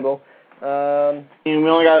round table. And we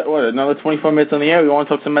only got another 24 minutes on the air. We want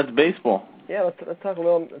to talk some Mets baseball. Yeah, let's talk a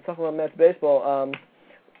little Mets baseball.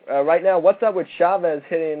 Right now, what's up with Chavez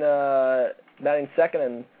hitting batting second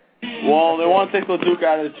and? Well, they want to take LeDuc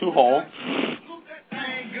out of the 2-hole.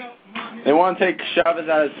 They want to take Chavez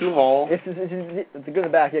out of the 2-hole. It's a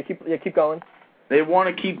good back. Yeah, keep going. They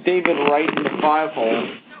want to keep David Wright in the 5-hole.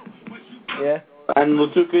 Yeah. And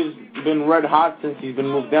LeDuc has been red hot since he's been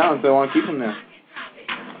moved down, so they want to keep him there.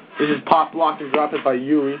 This is Pop, Lock, and Drop It by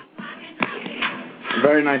Yuri. A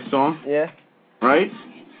very nice song. Yeah. Right?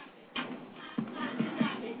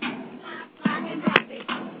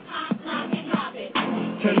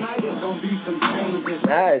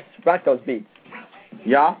 Nice. Rock those beats.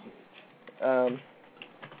 Yeah?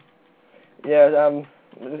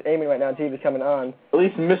 Just aiming right now. TV's coming on. At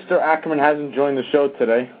least Mr. Ackerman hasn't joined the show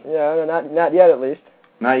today. Yeah, not yet at least.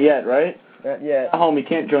 Not yet, right? Not yet. Not home, he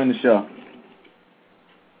can't join the show.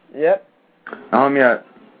 Yep. Not home yet.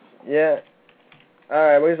 Yeah. All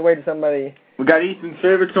right, we're just waiting for somebody. We got Ethan's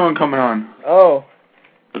favorite song coming on. Oh.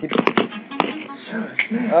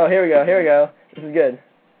 Oh, here we go. This is good.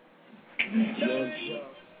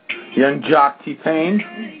 Young Jock T-Pain.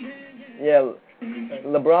 Yeah,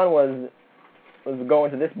 LeBron was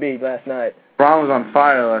going to this beat last night. LeBron was on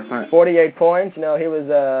fire last night. 48 points. You know, he was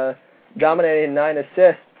dominating 9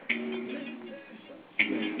 assists.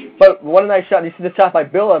 But what a nice shot. You see the shot by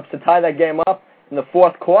Billups to tie that game up in the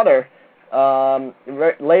fourth quarter.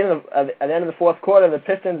 Late at the end of the fourth quarter, the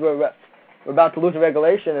Pistons were about to lose a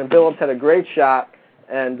regulation, and Billups had a great shot,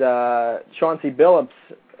 and Chauncey Billups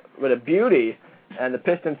with a beauty, and the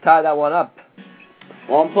Pistons tied that one up.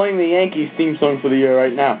 Well, I'm playing the Yankees theme song for the year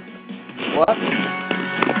right now. What?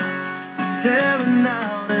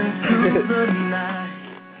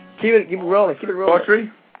 keep it rolling.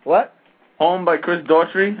 Daughtry? What? Home by Chris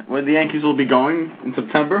Daughtry, where the Yankees will be going in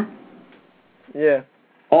September. Yeah.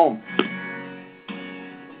 Home.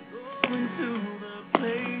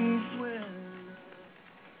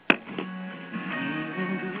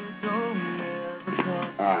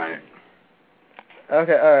 Alright.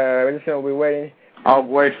 Okay, alright. We're just going to be waiting. I'll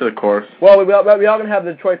wait for the chorus. Well, we are going to have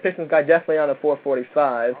the Detroit Pistons guy definitely on at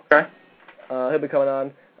 4:45. Okay. He'll be coming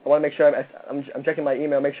on. I want to make sure I'm checking my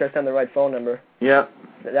email, make sure I send the right phone number. Yep.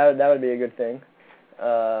 That would be a good thing.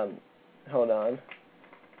 Hold on.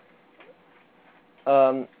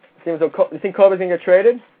 You think Kobe's going to get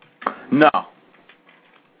traded? No.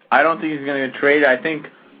 I don't think he's going to get traded. I think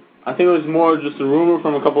it was more just a rumor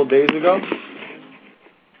from a couple of days ago.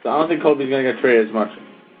 So I don't think Kobe's going to get traded as much.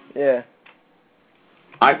 Yeah.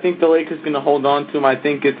 I think the Lakers are going to hold on to him. I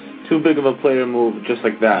think it's too big of a player move just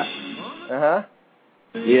like that. Uh-huh.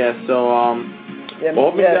 Yeah, so, we'll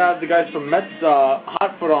hoping to have the guys from Mets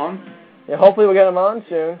hot foot on. Yeah, hopefully we'll get them on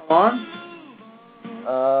soon. On?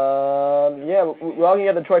 Yeah, we're all going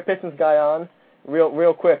to get the Detroit Pistons guy on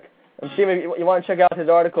real quick. And Steve, if you want to check out his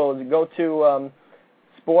article, go to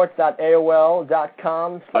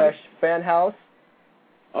sports.aol.com/fanhouse.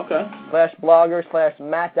 Okay. /blogger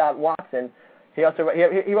 /Matt.Watson. He also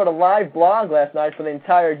he wrote a live blog last night for the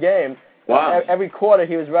entire game. Wow. Every quarter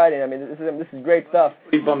he was writing. I mean, this is great stuff.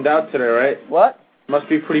 Pretty bummed out today, right? What? Must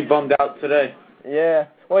be pretty bummed out today. Yeah.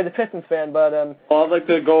 Well, he's a Pistons fan, but Well, I'd like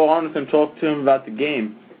to go on with him, talk to him about the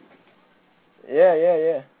game. Yeah.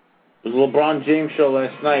 It was a LeBron James show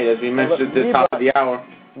last night, as we mentioned at the top of the hour.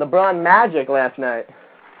 LeBron Magic last night.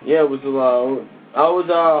 Yeah, it was.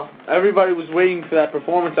 Everybody was waiting for that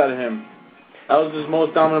performance out of him. That was his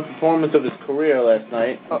most dominant performance of his career last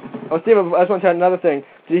night. Oh, Steve, I just want to tell you another thing.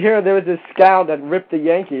 Did you hear there was this scout that ripped the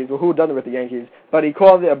Yankees? Well, who doesn't rip the Yankees? But he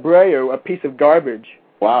called Abreu a piece of garbage.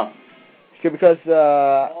 Wow. Because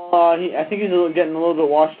I think he's getting a little bit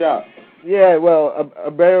washed out. Yeah, well,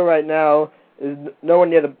 Abreu right now is nowhere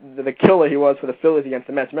near the killer he was for the Phillies against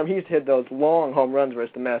the Mets. Remember, he used to hit those long home runs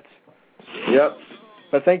versus the Mets. Yep.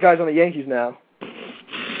 But thank God he's on the Yankees now.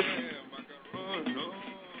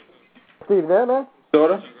 Steve, there, man?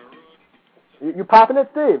 Sorta. You popping it,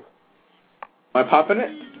 Steve? Am I popping it?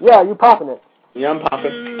 Yeah, you popping it. Yeah, I'm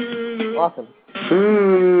popping. Awesome.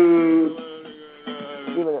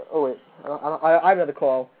 Steven, oh, wait. I have another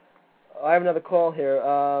call. I have another call here.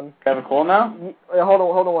 You have a call now?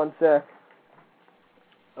 Hold on one sec.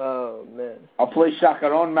 Oh, man. I'll play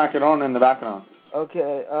Chacaron Macaron in the background.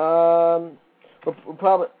 Okay. We'll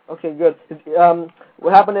probably. Okay, good.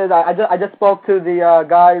 What happened is I just spoke to the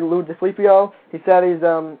guy Lou DeFilippo. He said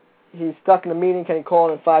he's stuck in a meeting. Can he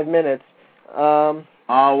call in 5 minutes? Well,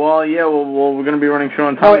 yeah. Well, we're gonna be running short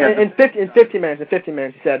on time. Oh, in 15 minutes. In 15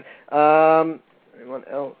 minutes, he said. Anyone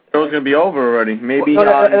else? It was gonna be over already. Maybe. Well,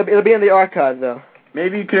 no, it'll be in the archive though.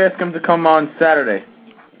 Maybe you could ask him to come on Saturday.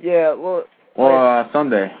 Yeah. Well. Or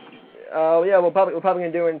Sunday. Yeah, we're probably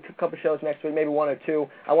gonna do a couple shows next week, maybe 1 or 2.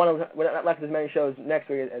 We're not left as many shows next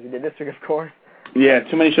week as we did this week, of course. Yeah,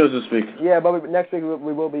 too many shows this week. Yeah, but next week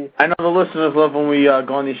we will be. I know the listeners love when we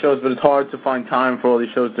go on these shows, but it's hard to find time for all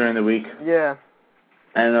these shows during the week. Yeah.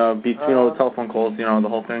 And between all the telephone calls, the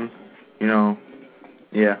whole thing, yeah.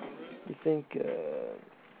 You think?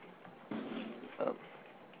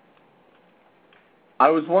 I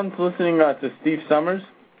was once listening to Steve Summers.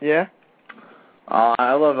 Yeah.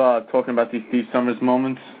 I love talking about these Steve Summers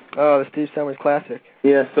moments. Oh, the Steve Summers classic.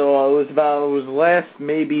 Yeah, so it was last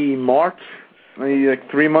maybe March, maybe like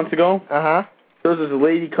 3 months ago. Uh-huh. There was this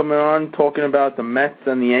lady coming on talking about the Mets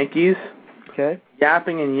and the Yankees. Okay.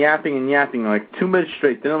 Yapping and yapping and yapping, like 2 minutes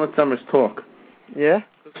straight. They don't let Summers talk. Yeah?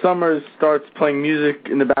 Summers starts playing music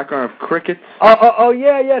in the background of crickets. Oh,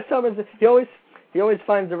 yeah, Summers. He always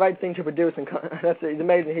finds the right thing to produce, and he's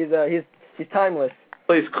amazing. He's timeless.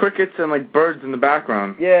 Plays crickets and like birds in the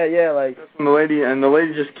background. Yeah, like. And the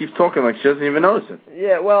lady just keeps talking like she doesn't even notice it.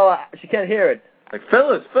 Yeah, well, she can't hear it. Like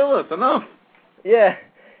Phyllis, enough. Yeah,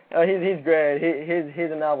 he's great.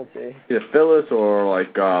 He's a novelty. Yeah, Phyllis or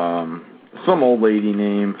like some old lady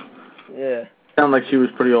name. Yeah. Sounded like she was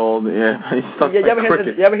pretty old. Yeah, he's stuck you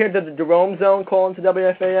cricket. ever hear the Jerome Zone call into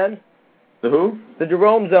WFAN? The who? The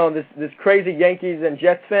Jerome Zone, this crazy Yankees and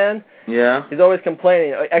Jets fan. Yeah. He's always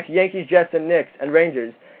complaining. Actually, Yankees, Jets, and Knicks, and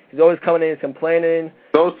Rangers. He's always coming in and complaining.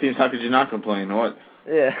 Those teams, how could you not complain? What?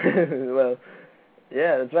 Yeah, well,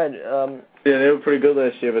 yeah, that's right. Yeah, they were pretty good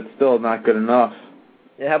last year, but still not good enough.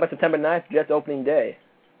 Yeah, how about September 9th, Jets opening day?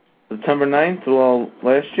 September 9th? Well,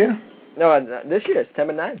 last year? No, this year,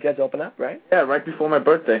 September 9th, Jets open up, right? Yeah, right before my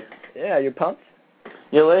birthday. Yeah, you pumped?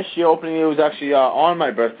 Yeah, last year opening day was actually on my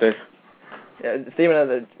birthday. Yeah,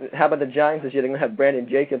 Steven, how about the Giants this year? They're going to have Brandon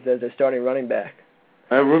Jacobs as their starting running back.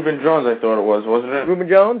 Reuben Jones, I thought it was, wasn't it? Reuben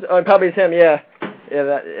Jones? Oh, probably it's him, yeah. Yeah,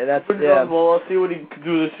 that's Reuben yeah. Jones, well, let's see what he could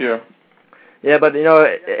do this year. Yeah, but,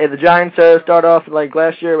 the Giants start off like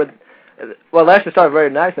last year with... Well, last year started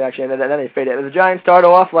very nicely, actually, and then they faded. If the Giants start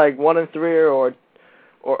off like 1-3 or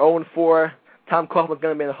 0-4, Tom Coughlin's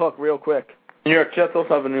going to be in the hook real quick. New York Jets also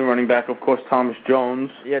have a new running back, of course, Thomas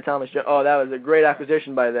Jones. Yeah, Thomas Jones. Oh, that was a great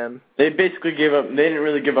acquisition by them. They basically gave up. They didn't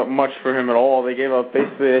really give up much for him at all. They gave up.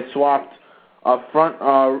 Basically, they swapped a front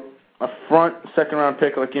second-round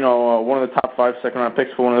pick, like one of the top 5 second-round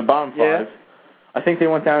picks for one of the bottom 5. Yeah. I think they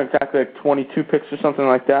went down exactly like 22 picks or something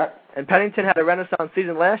like that. And Pennington had a renaissance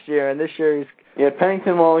season last year, and this year he's... Yeah,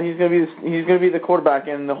 Pennington. Well, he's gonna be the quarterback,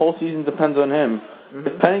 and the whole season depends on him. Mm-hmm.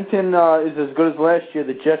 If Pennington is as good as last year,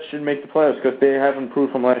 the Jets should make the playoffs because they have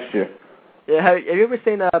improved from last year. Yeah, have you ever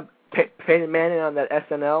seen Peyton Manning on that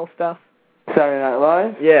SNL stuff? Saturday Night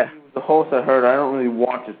Live? Yeah. The host I heard. I don't really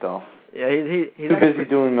watch it though. Yeah, he's too busy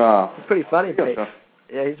doing. He's pretty funny.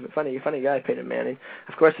 Yeah, he's a funny guy, Peyton Manning.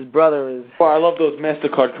 Of course, his brother is. Well, I love those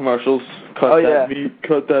MasterCard commercials. Cut that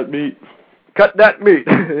meat. Cut that meat.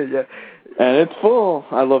 Yeah. And it's full.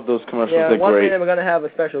 I love those commercials. Yeah, They're once great. again, we're going to have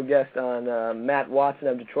a special guest on Matt Watson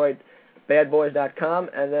of Detroit, BadBoys.com,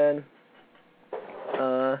 and then...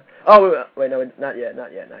 wait, no, not yet,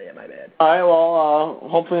 my bad. All right, well,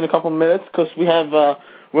 hopefully in a couple minutes, because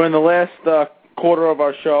we're in the last quarter of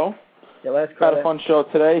our show. Yeah, last quarter. Had a fun show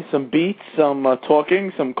today. Some beats, some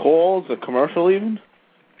talking, some calls, a commercial even.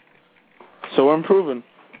 So we're improving.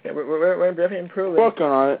 Yeah, we're definitely improving. Working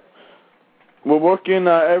on it. We're working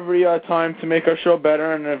every time to make our show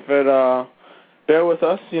better, and if it, bear with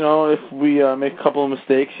us, if we make a couple of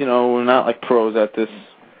mistakes, we're not like pros at this.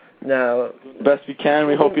 No. Best we can.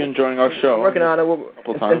 We hope you're enjoying our show. We're working on it. A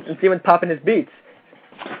couple times. And Steven's popping his beats.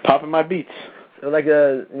 Popping my beats. So like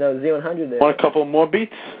Z100 there. Want a couple more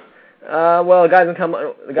beats? Well, the guy's gonna come.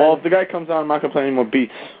 If the guy comes on, I'm not gonna play any more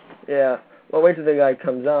beats. Yeah. Well, wait till the guy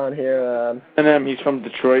comes on here. He's from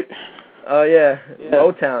Detroit. Oh yeah.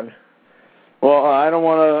 Motown. Well, I don't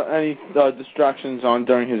want any distractions on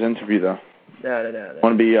during his interview though. No. I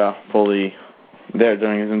want to be fully there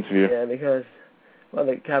during his interview. Yeah, because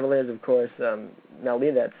the Cavaliers, of course, now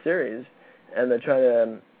lead that series, and they're trying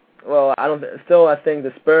to. I think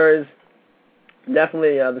the Spurs,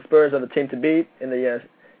 definitely the Spurs are the team to beat in the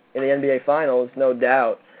NBA Finals, no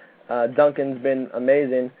doubt. Duncan's been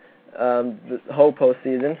amazing the whole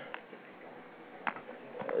postseason.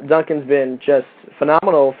 Duncan's been just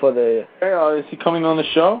phenomenal for the... Hey, is he coming on the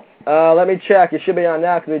show? Let me check. He should be on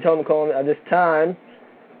now because we told him to call him at this time.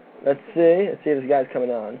 Let's see. Let's see if this guy's coming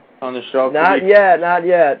on. On the show? Not yet. I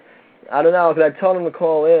don't know because I told him to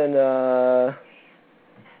call in.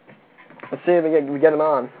 Let's see if we get him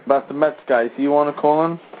on. About the Mets guys. Do you want to call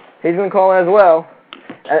in? He's going to call in as well.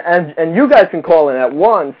 And you guys can call in at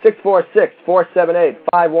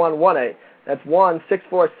 1-646-478-5118. That's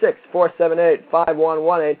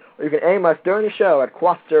 1-646-478-5118. Or you can aim us during the show at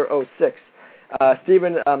Quaster06.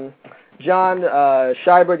 Stephen, John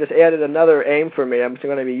Schreiber just added another aim for me. I'm still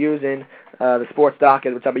going to be using the Sports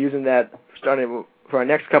Docket, which I'll be using that starting for our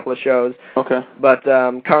next couple of shows. Okay. But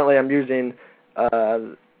currently I'm using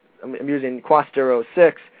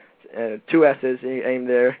Quaster06, 2 S's, aim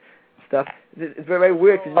there, stuff. It's very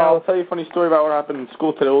weird. Cause I'll tell you a funny story about what happened in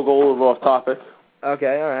school today. We'll go a little off topic.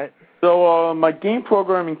 Okay, all right. So my game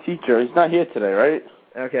programming teacher, he's not here today, right?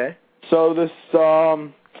 Okay. So this,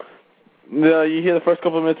 you hear the first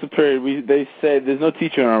couple of minutes of the period, they say there's no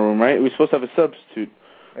teacher in our room, right? We're supposed to have a substitute.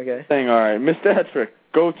 Okay. Saying, all right, Mr. Hedrick,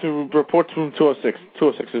 go to report to room 206.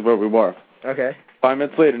 206 is where we were. Okay. 5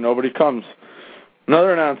 minutes later, nobody comes.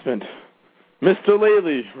 Another announcement. Mr.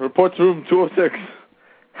 Laley, report to room 206.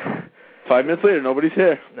 5 minutes later, nobody's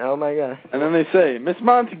here. Oh, my God. And then they say, Miss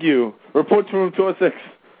Montague, report to room 206.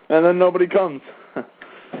 And then nobody comes.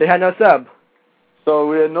 They had no sub. So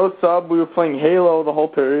we had no sub. We were playing Halo the whole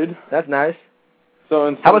period. That's nice.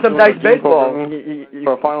 So how about some dice baseball? For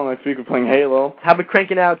our final next week, we're playing Halo. How about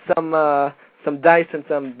cranking out some dice and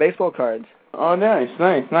some baseball cards? Oh, nice.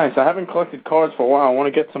 I haven't collected cards for a while. I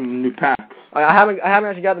want to get some new packs. I haven't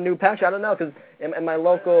actually got the new packs. I don't know because in my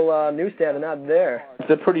local newsstand they're not there.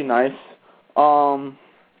 They're pretty nice. But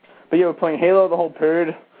yeah, we're playing Halo the whole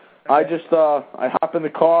period. Okay. I just I hop in the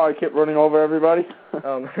car. I kept running over everybody.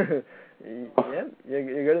 Yeah,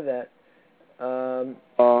 you're good at that.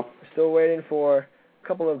 Still waiting for a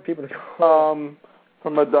couple of people to call.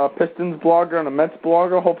 From a Pistons blogger and a Mets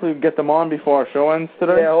blogger. Hopefully we get them on before our show ends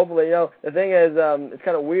today. Yeah, hopefully. The thing is, it's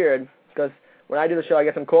kind of weird because when I do the show, I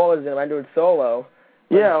get some callers in. I do it solo.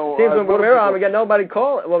 But yeah. It seems when we're on, we get nobody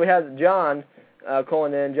call. Well, we have John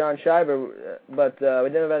calling in, John Schreiber, but we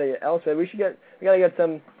didn't have anybody else. We gotta get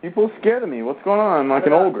some. People scared of me. What's going on? I'm like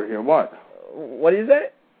an ogre here. What? What do you say?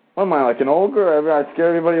 What am I, like an ogre? I scare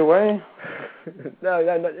everybody away? No,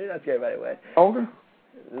 you're not scaring anybody away. Ogre?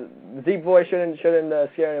 The deep voice shouldn't scare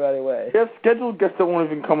anybody away. You have scheduled guests that won't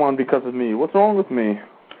even come on because of me. What's wrong with me?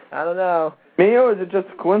 I don't know. Me, or is it just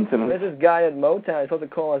a coincidence? There's this guy at Motown. He's supposed to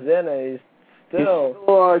call us in, and he's still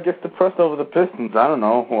I guess, depressed over the Pistons. I don't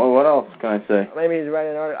know. What else can I say? Maybe he's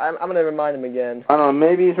writing an article. I'm going to remind him again. I don't know.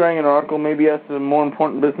 Maybe he's writing an article. Maybe he has some more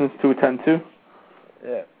important business to attend to.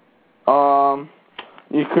 Yeah.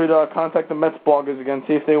 You could contact the Mets bloggers again,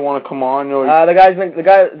 see if they want to come on. The guy's going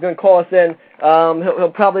to call us in.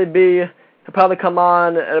 He'll probably come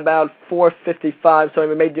on at about 4:55. So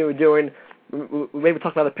we may be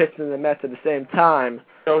talking about the Pistons and the Mets at the same time.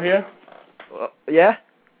 Show here? Yeah.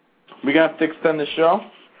 We gonna have to extend the show.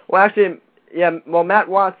 Well, actually, yeah. Well, Matt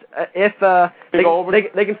wants if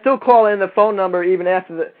they can still call in the phone number even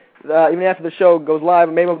after the show goes live.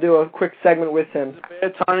 Maybe we'll do a quick segment with him.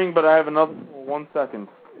 It's bad timing, but I have another 1 second.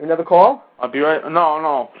 Another call? I'll be right.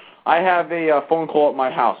 No. I have a phone call at my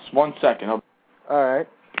house. 1 second. All right.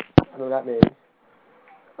 I don't know what that means.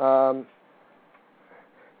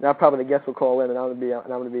 Now probably the guest will call in, and I'm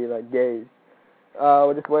gonna be like dazed.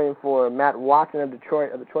 We're just waiting for Matt Watson of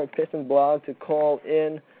Detroit Pistons blog to call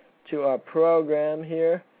in to our program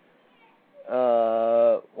here.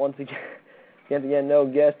 Once again, no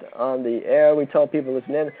guest on the air. We told people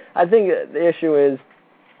listening in. I think the issue is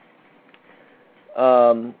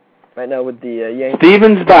right now with the Yankees.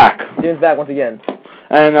 Steven's back. Steven's back once again.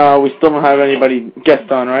 And we still don't have anybody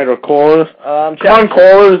guest on, right? Or callers? Come Come on,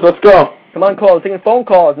 callers, let's go. Come on, callers. Taking phone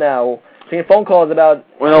calls now. Taking phone calls about...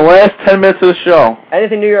 We're in the last 10 minutes of the show.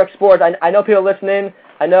 Anything New York sports. I know people listening.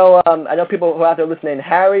 I know people who are out there listening.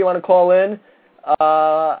 Harry, you want to call in?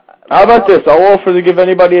 How about this? I'll offer to give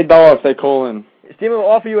anybody $1 if they call in. Steven will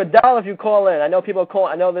offer you $1 if you call in. I know people call.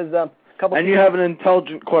 I know there's a couple. And you have an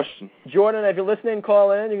intelligent question. Jordan, if you're listening,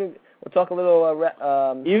 call in. We'll talk a little.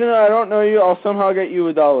 Even though I don't know you, I'll somehow get you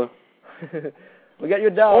 $1. We'll get you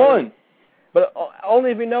 $1. Call in. But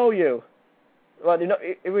only if we know you. Well,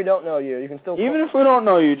 if we don't know you, you can still call. Even if we don't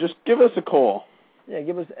know you, just give us a call. Yeah,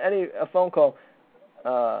 give us a phone call.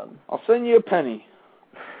 I'll send you a penny.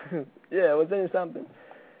 Yeah, we'll send you something.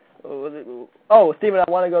 Oh, Steven, I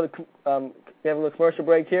want to go to... we have a little commercial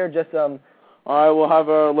break here. Just All right, we'll have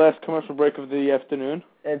our last commercial break of the afternoon.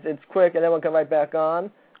 It's quick, and then we'll come right back on.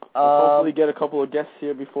 We'll hopefully get a couple of guests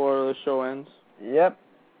here before the show ends. Yep.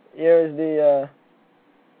 Here's the...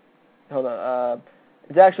 hold on.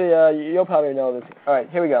 It's actually... you'll probably know this. All right,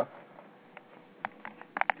 here we go.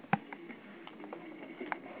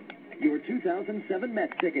 Your 2007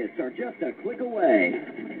 Mets tickets are just a click away.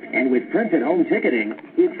 And with printed home ticketing,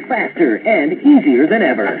 it's faster and easier than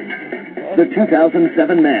ever. The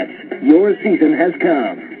 2007 Mets, your season has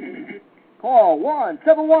come. Call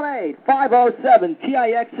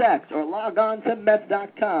 1-718-507-TIXX or log on to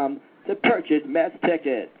Mets.com to purchase Mets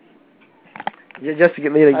tickets. Just to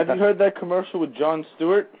get me to... Have you heard that commercial with Jon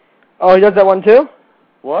Stewart? Oh, he does that one too?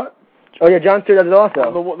 What? Oh, yeah, Jon Stewart does it also.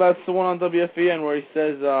 That's the one on WFEN where he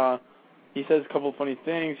says a couple of funny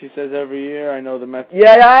things. He says every year, I know the Mets.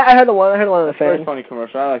 Yeah, I heard the one. I heard one of the fans. Very funny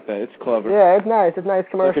commercial. I like that. It's clever. Yeah, it's nice. It's a nice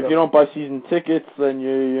commercial. Like if you don't buy season tickets, then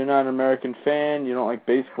you're not an American fan. You don't like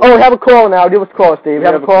baseball. Oh, we have a caller now. Give us a call, Steve. We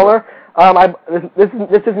have a caller.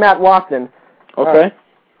 This is Matt Watson. Okay.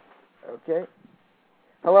 Okay.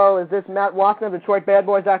 Hello, is this Matt Watson of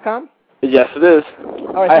DetroitBadBoys.com? Yes, it is.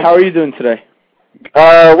 All right, Hi, how are you doing today?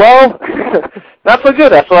 Well, not so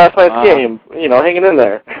good after last night's game. Hanging in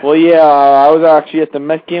there. Well, yeah, I was actually at the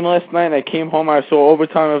Met game last night, and I came home. I saw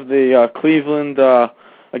overtime of the Cleveland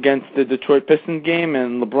against the Detroit Pistons game,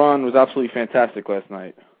 and LeBron was absolutely fantastic last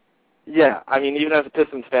night. Yeah, I mean, even as a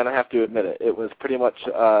Pistons fan, I have to admit it. It was pretty much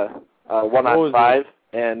 1-on-5,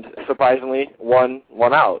 and surprisingly, one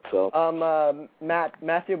out. So.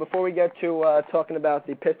 Matthew, before we get to talking about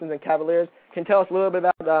the Pistons and Cavaliers, can you tell us a little bit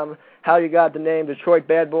about how you got the name Detroit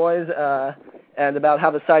Bad Boys and about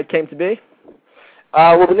how the site came to be?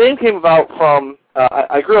 Well, the name came about from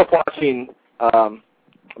I grew up watching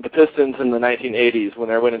the Pistons in the 1980s when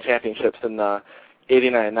they were winning championships in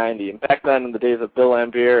 89 and 90. And back then, in the days of Bill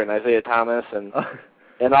Laimbeer and Isaiah Thomas and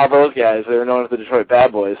all those guys, they were known as the Detroit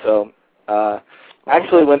Bad Boys. So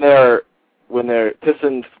actually, when their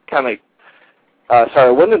Pistons kind of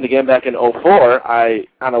started winning the game back in 2004, I,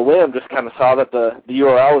 on a whim, just kind of saw that the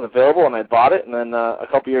URL was available, and I bought it, and then a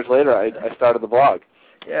couple years later, I started the blog.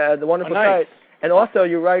 Yeah, the wonderful site. And also,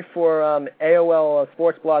 you write for AOL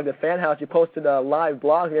sports blog, The Fan House. You posted a live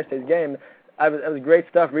blog of yesterday's game. It was great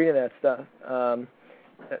stuff reading that stuff.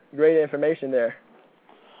 Great information there.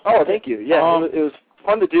 Oh, thank you. Yeah, it was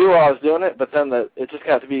fun to do while I was doing it, but then it just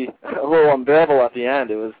got to be a little unbearable at the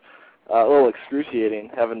end. It was a little excruciating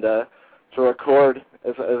having to record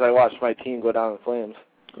as I watched my team go down in flames.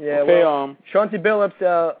 Yeah, okay, Chauncey Billups,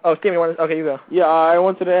 Steve, okay, you go. Yeah, I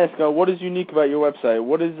wanted to ask, what is unique about your website?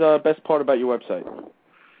 What is the best part about your website?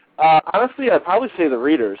 Honestly, I'd probably say the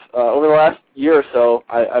readers. Over the last year or so,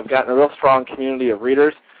 I've gotten a real strong community of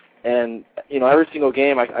readers, and, every single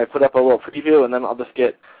game I put up a little preview, and then I'll just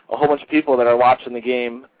get a whole bunch of people that are watching the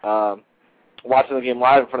game live in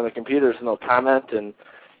front of the computers, and they'll comment, and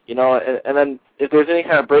and then if there's any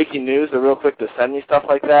kind of breaking news, they're real quick to send me stuff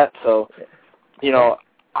like that. So,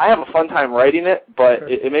 I have a fun time writing it, but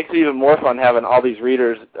it makes it even more fun having all these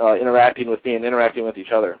readers interacting with me and interacting with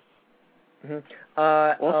each other. Mm-hmm.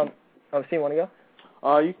 Awesome. Steve, want to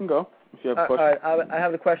go? You can go if you have a question. All right, I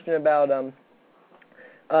have a question about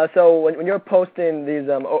so when you're posting these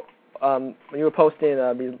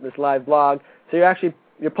this live blog, so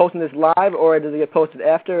you're posting this live, or does it get posted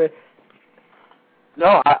after?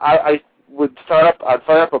 No, I'd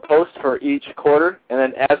fire up a post for each quarter, and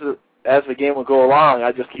then as the game would go along,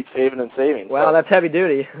 I'd just keep saving and saving. Wow, so, that's heavy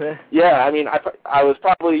duty. Yeah, I mean, I was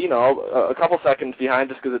probably, a couple seconds behind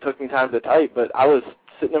just because it took me time to type, but I was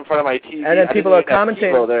sitting in front of my TV. And then people are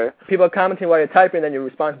commenting. There. People are commenting while you're typing, then you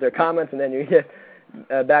respond to their comments, and then you get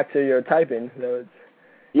back to your typing. So it's...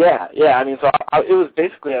 Yeah. I mean, so it was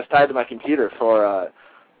basically I was tied to my computer for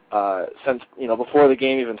since before the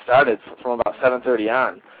game even started, from about 7:30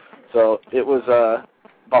 on. So it was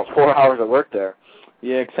about 4 hours of work there.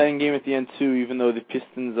 Yeah, exciting game at the end too, even though the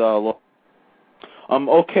Pistons lost.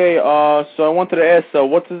 Okay, so I wanted to ask,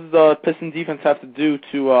 what does the Pistons defense have to do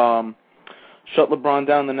to shut LeBron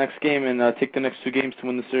down the next game and take the next 2 games to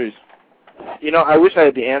win the series? I wish I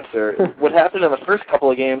had the answer. What happened in the first couple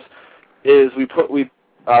of games is the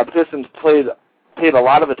Pistons paid a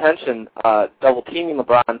lot of attention double teaming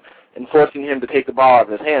LeBron and forcing him to take the ball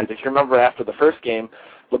out of his hands. If you remember, after the first game,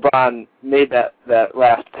 LeBron made that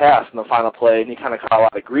last pass in the final play, and he kind of caught a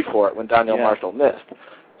lot of grief for it when Daniel Marshall missed.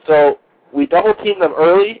 So we double-teamed them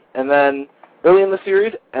early in the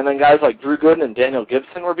series, and then guys like Drew Gooden and Daniel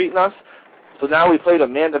Gibson were beating us. So now we played a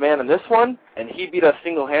man-to-man in this one, and he beat us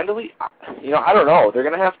single-handedly. I don't know. They're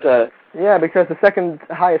going to have to... Yeah, because the second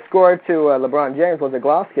highest scorer to LeBron James was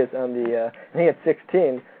Iglesias, and he had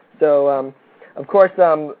 16. So, of course,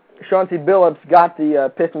 Chauncey Billups got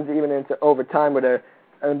the Pistons even into overtime with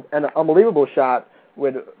an unbelievable shot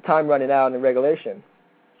with time running out in regulation.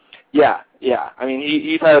 Yeah. I mean,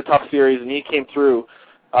 he's had a tough series, and he came through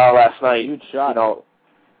last night. Huge shot.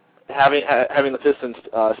 Having the Pistons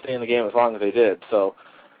stay in the game as long as they did. So,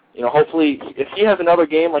 hopefully, if he has another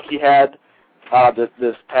game like he had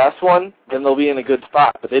this past one, then they'll be in a good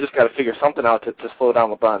spot. But they just got to figure something out to slow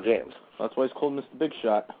down LeBron James. That's why he's called Mr. Big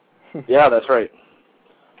Shot. Yeah, that's right.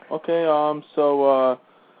 Okay, so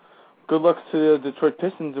good luck to the Detroit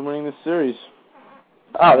Pistons in winning this series.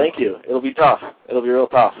 Oh, thank you. It'll be tough. It'll be real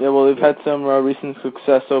tough. Yeah, well, they've had some recent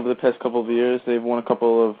success over the past couple of years. They've won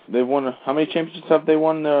how many championships have they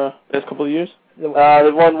won the past couple of years? They've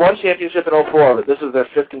won 1 championship in 2004, but this is their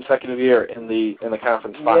 5th consecutive year in the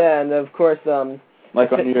conference final. Yeah, and of course,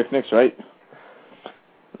 like our New York Knicks, right?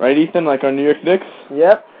 Right, Ethan? Like our New York Knicks?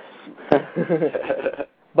 Yep.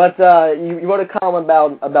 But you wrote a column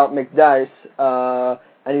about McDyess,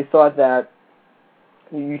 and you thought that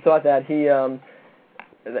he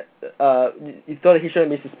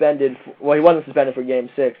shouldn't be suspended. Well, he wasn't suspended for Game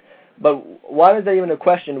 6, but why was there even a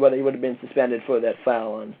question whether he would have been suspended for that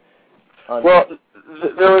foul on? Well,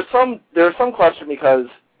 there was some question because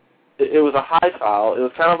it was a high foul. It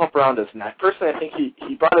was kind of up around his neck. Personally, I think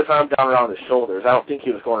he brought his arm down around his shoulders. I don't think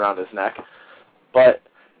he was going around his neck, but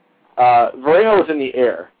Varela was in the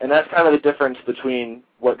air, and that's kind of the difference between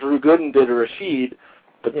what Drew Gooden did to Rashid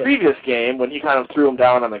the previous game when he kind of threw him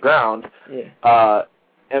down on the ground. Yeah.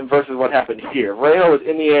 And versus what happened here. Varela was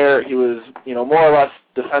in the air. He was, more or less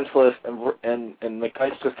defenseless, and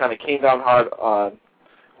McDyess just kind of came down hard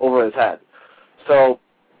over his head. So,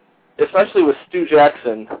 especially with Stu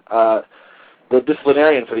Jackson, the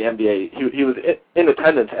disciplinarian for the NBA, he was in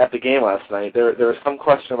attendance at the game last night. There was some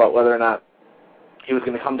question about whether or not he was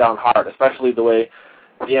going to come down hard, especially the way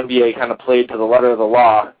the NBA kind of played to the letter of the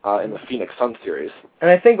law in the Phoenix Sun series. And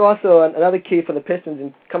I think also another key for the Pistons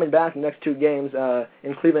in coming back in the next 2 games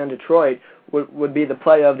in Cleveland and Detroit would be the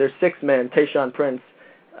play of their 6th man, Tayshaun Prince.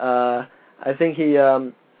 I think he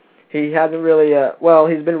hasn't really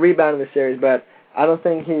he's been rebounding the series, but I don't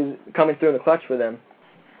think he's coming through in the clutch for them.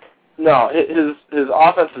 No, his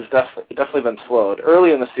offense has definitely been slowed.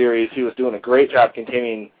 Early in the series, he was doing a great job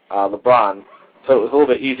containing LeBron, so it was a little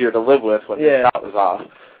bit easier to live with when his shot was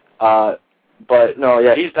off. But no,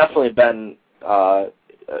 he's definitely been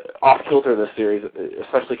off kilter this series,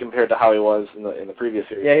 especially compared to how he was in the previous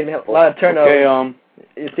series. Yeah, he had a lot of turnovers.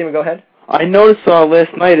 Okay, Steven, go ahead. I noticed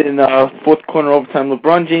last night in fourth quarter overtime,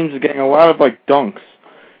 LeBron James is getting a lot of dunks.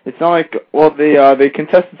 It's not like they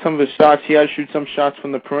contested some of his shots. He had to shoot some shots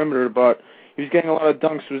from the perimeter, but he was getting a lot of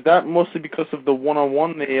dunks. Was that mostly because of the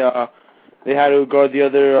one-on-one they had to guard the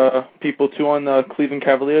other people too on the Cleveland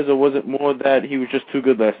Cavaliers, or was it more that he was just too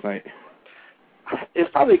good last night? It's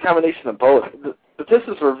probably a combination of both. The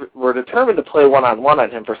Pistons were determined to play one-on-one on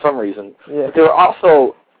him for some reason. Yeah. But they were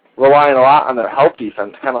also relying a lot on their help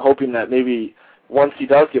defense, kind of hoping that maybe once he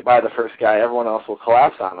does get by the first guy, everyone else will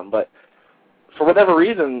collapse on him. But for whatever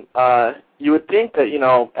reason, you would think that,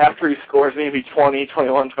 after he scores maybe 20,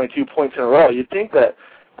 21, 22 points in a row, you'd think that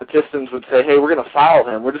the Pistons would say, hey, we're going to foul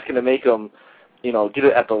him. We're just going to make him, get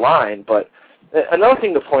it at the line. But another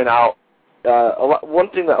thing to point out, one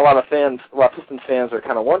thing that a lot of Pistons fans are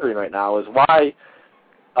kind of wondering right now is why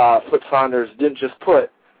Flip Saunders didn't just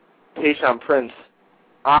put Tayshaun Prince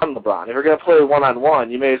on LeBron. If you're going to play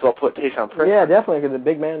one-on-one, you may as well put Tayshaun Prince. Yeah, definitely, because the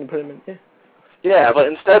big man, to put him in. Yeah. Yeah, but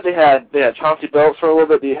instead they had Chauncey Billups for a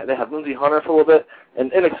little bit. They had Lindsey Hunter for a little bit,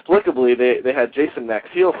 and inexplicably they had Jason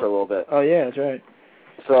Maxiell for a little bit. Oh yeah, that's right.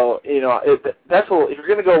 So that's what, if you're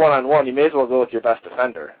going to go one-on-one, you may as well go with your best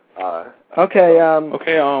defender. Okay.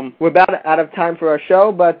 We're about out of time for our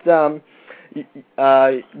show, but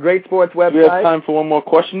great sports website. Do we have time for one more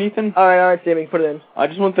question, Ethan? All right, Stephen, put it in. I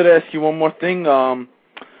just wanted to ask you one more thing.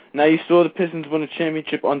 Now you saw the Pistons win a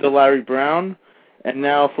championship under Larry Brown, and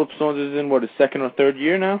now Flip Saunders is in, his second or third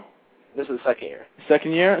year now? This is the second year.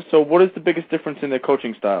 Second year? So what is the biggest difference in their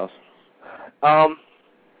coaching styles? Well,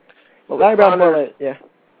 Larry Brown, yeah.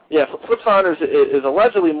 Yeah, Flip Saunders is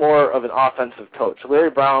allegedly more of an offensive coach. Larry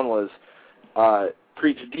Brown was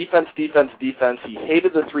preached defense. He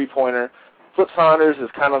hated the three-pointer. Flip Saunders is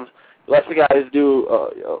kind of lets the guys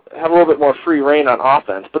have a little bit more free reign on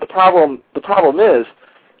offense. But the problem is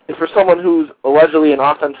for someone who's allegedly an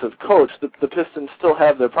offensive coach, the Pistons still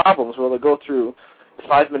have their problems where they'll go through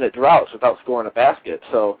 5-minute droughts without scoring a basket.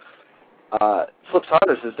 So Flip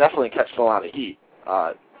Saunders is definitely catching a lot of heat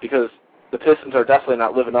because the Pistons are definitely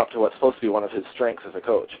not living up to what's supposed to be one of his strengths as a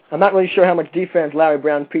coach. I'm not really sure how much defense Larry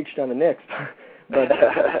Brown preached on the Knicks. But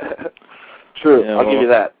True, yeah, I'll give you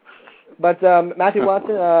that. But Matthew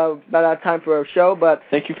Watson, about out of time for our show. But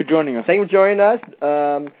thank you for joining us. Thank you for joining us.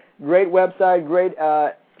 Great website, great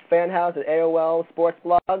fan house at AOL Sports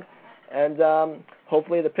Blog, and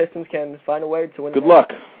hopefully the Pistons can find a way to win. Good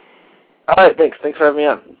luck. All right, thanks. Thanks for having me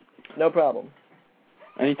on. No problem.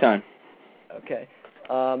 Anytime. Okay.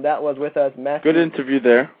 That was with us, Matthew. Good interview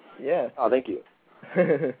there. Yeah. Oh, thank you.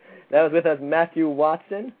 That was with us, Matthew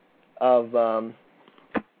Watson of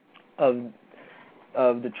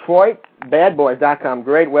Detroit, badboys.com.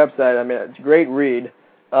 Great website. I mean, it's a great read.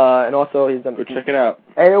 And also he's Go check it out.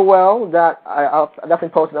 AOL. I'll definitely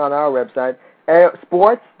post it on our website.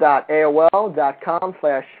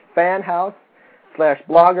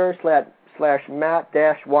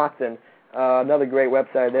 sports.aol.com/fanhouse/blogger/Matt-Watson. Another great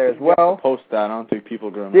website there as well. Post that. I don't think people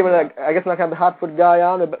are going to. Steven, I guess I'm not going to have the hot foot guy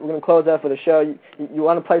on, but we're going to close out for the show. You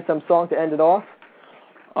want to play some song to end it off?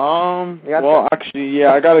 Well, actually,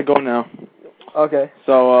 yeah, I got to go now. Okay.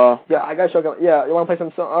 So, yeah, I got to show. Yeah, you want to play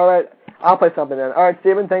some song? All right, I'll play something then. All right,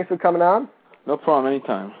 Steven, thanks for coming on. No problem,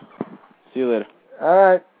 anytime. See you later. All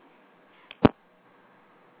right.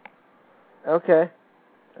 Okay.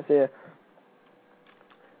 I see you.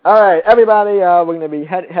 All right, everybody, we're going to be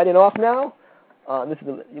heading off now. You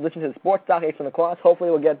listen to the Sports Docket 8 from the Cross. Hopefully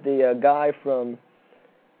we'll get the guy from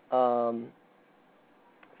the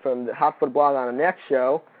Hot Foot blog on the next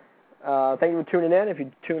show. Thank you for tuning in, if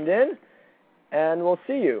you tuned in, and we'll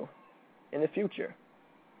see you in the future.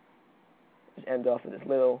 Just end off with this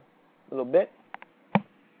little bit.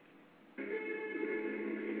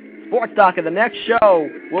 Sports Docket, the next show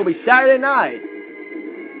will be Saturday night.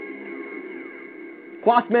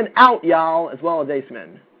 Quassman out, y'all, as well as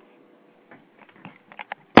Aceman.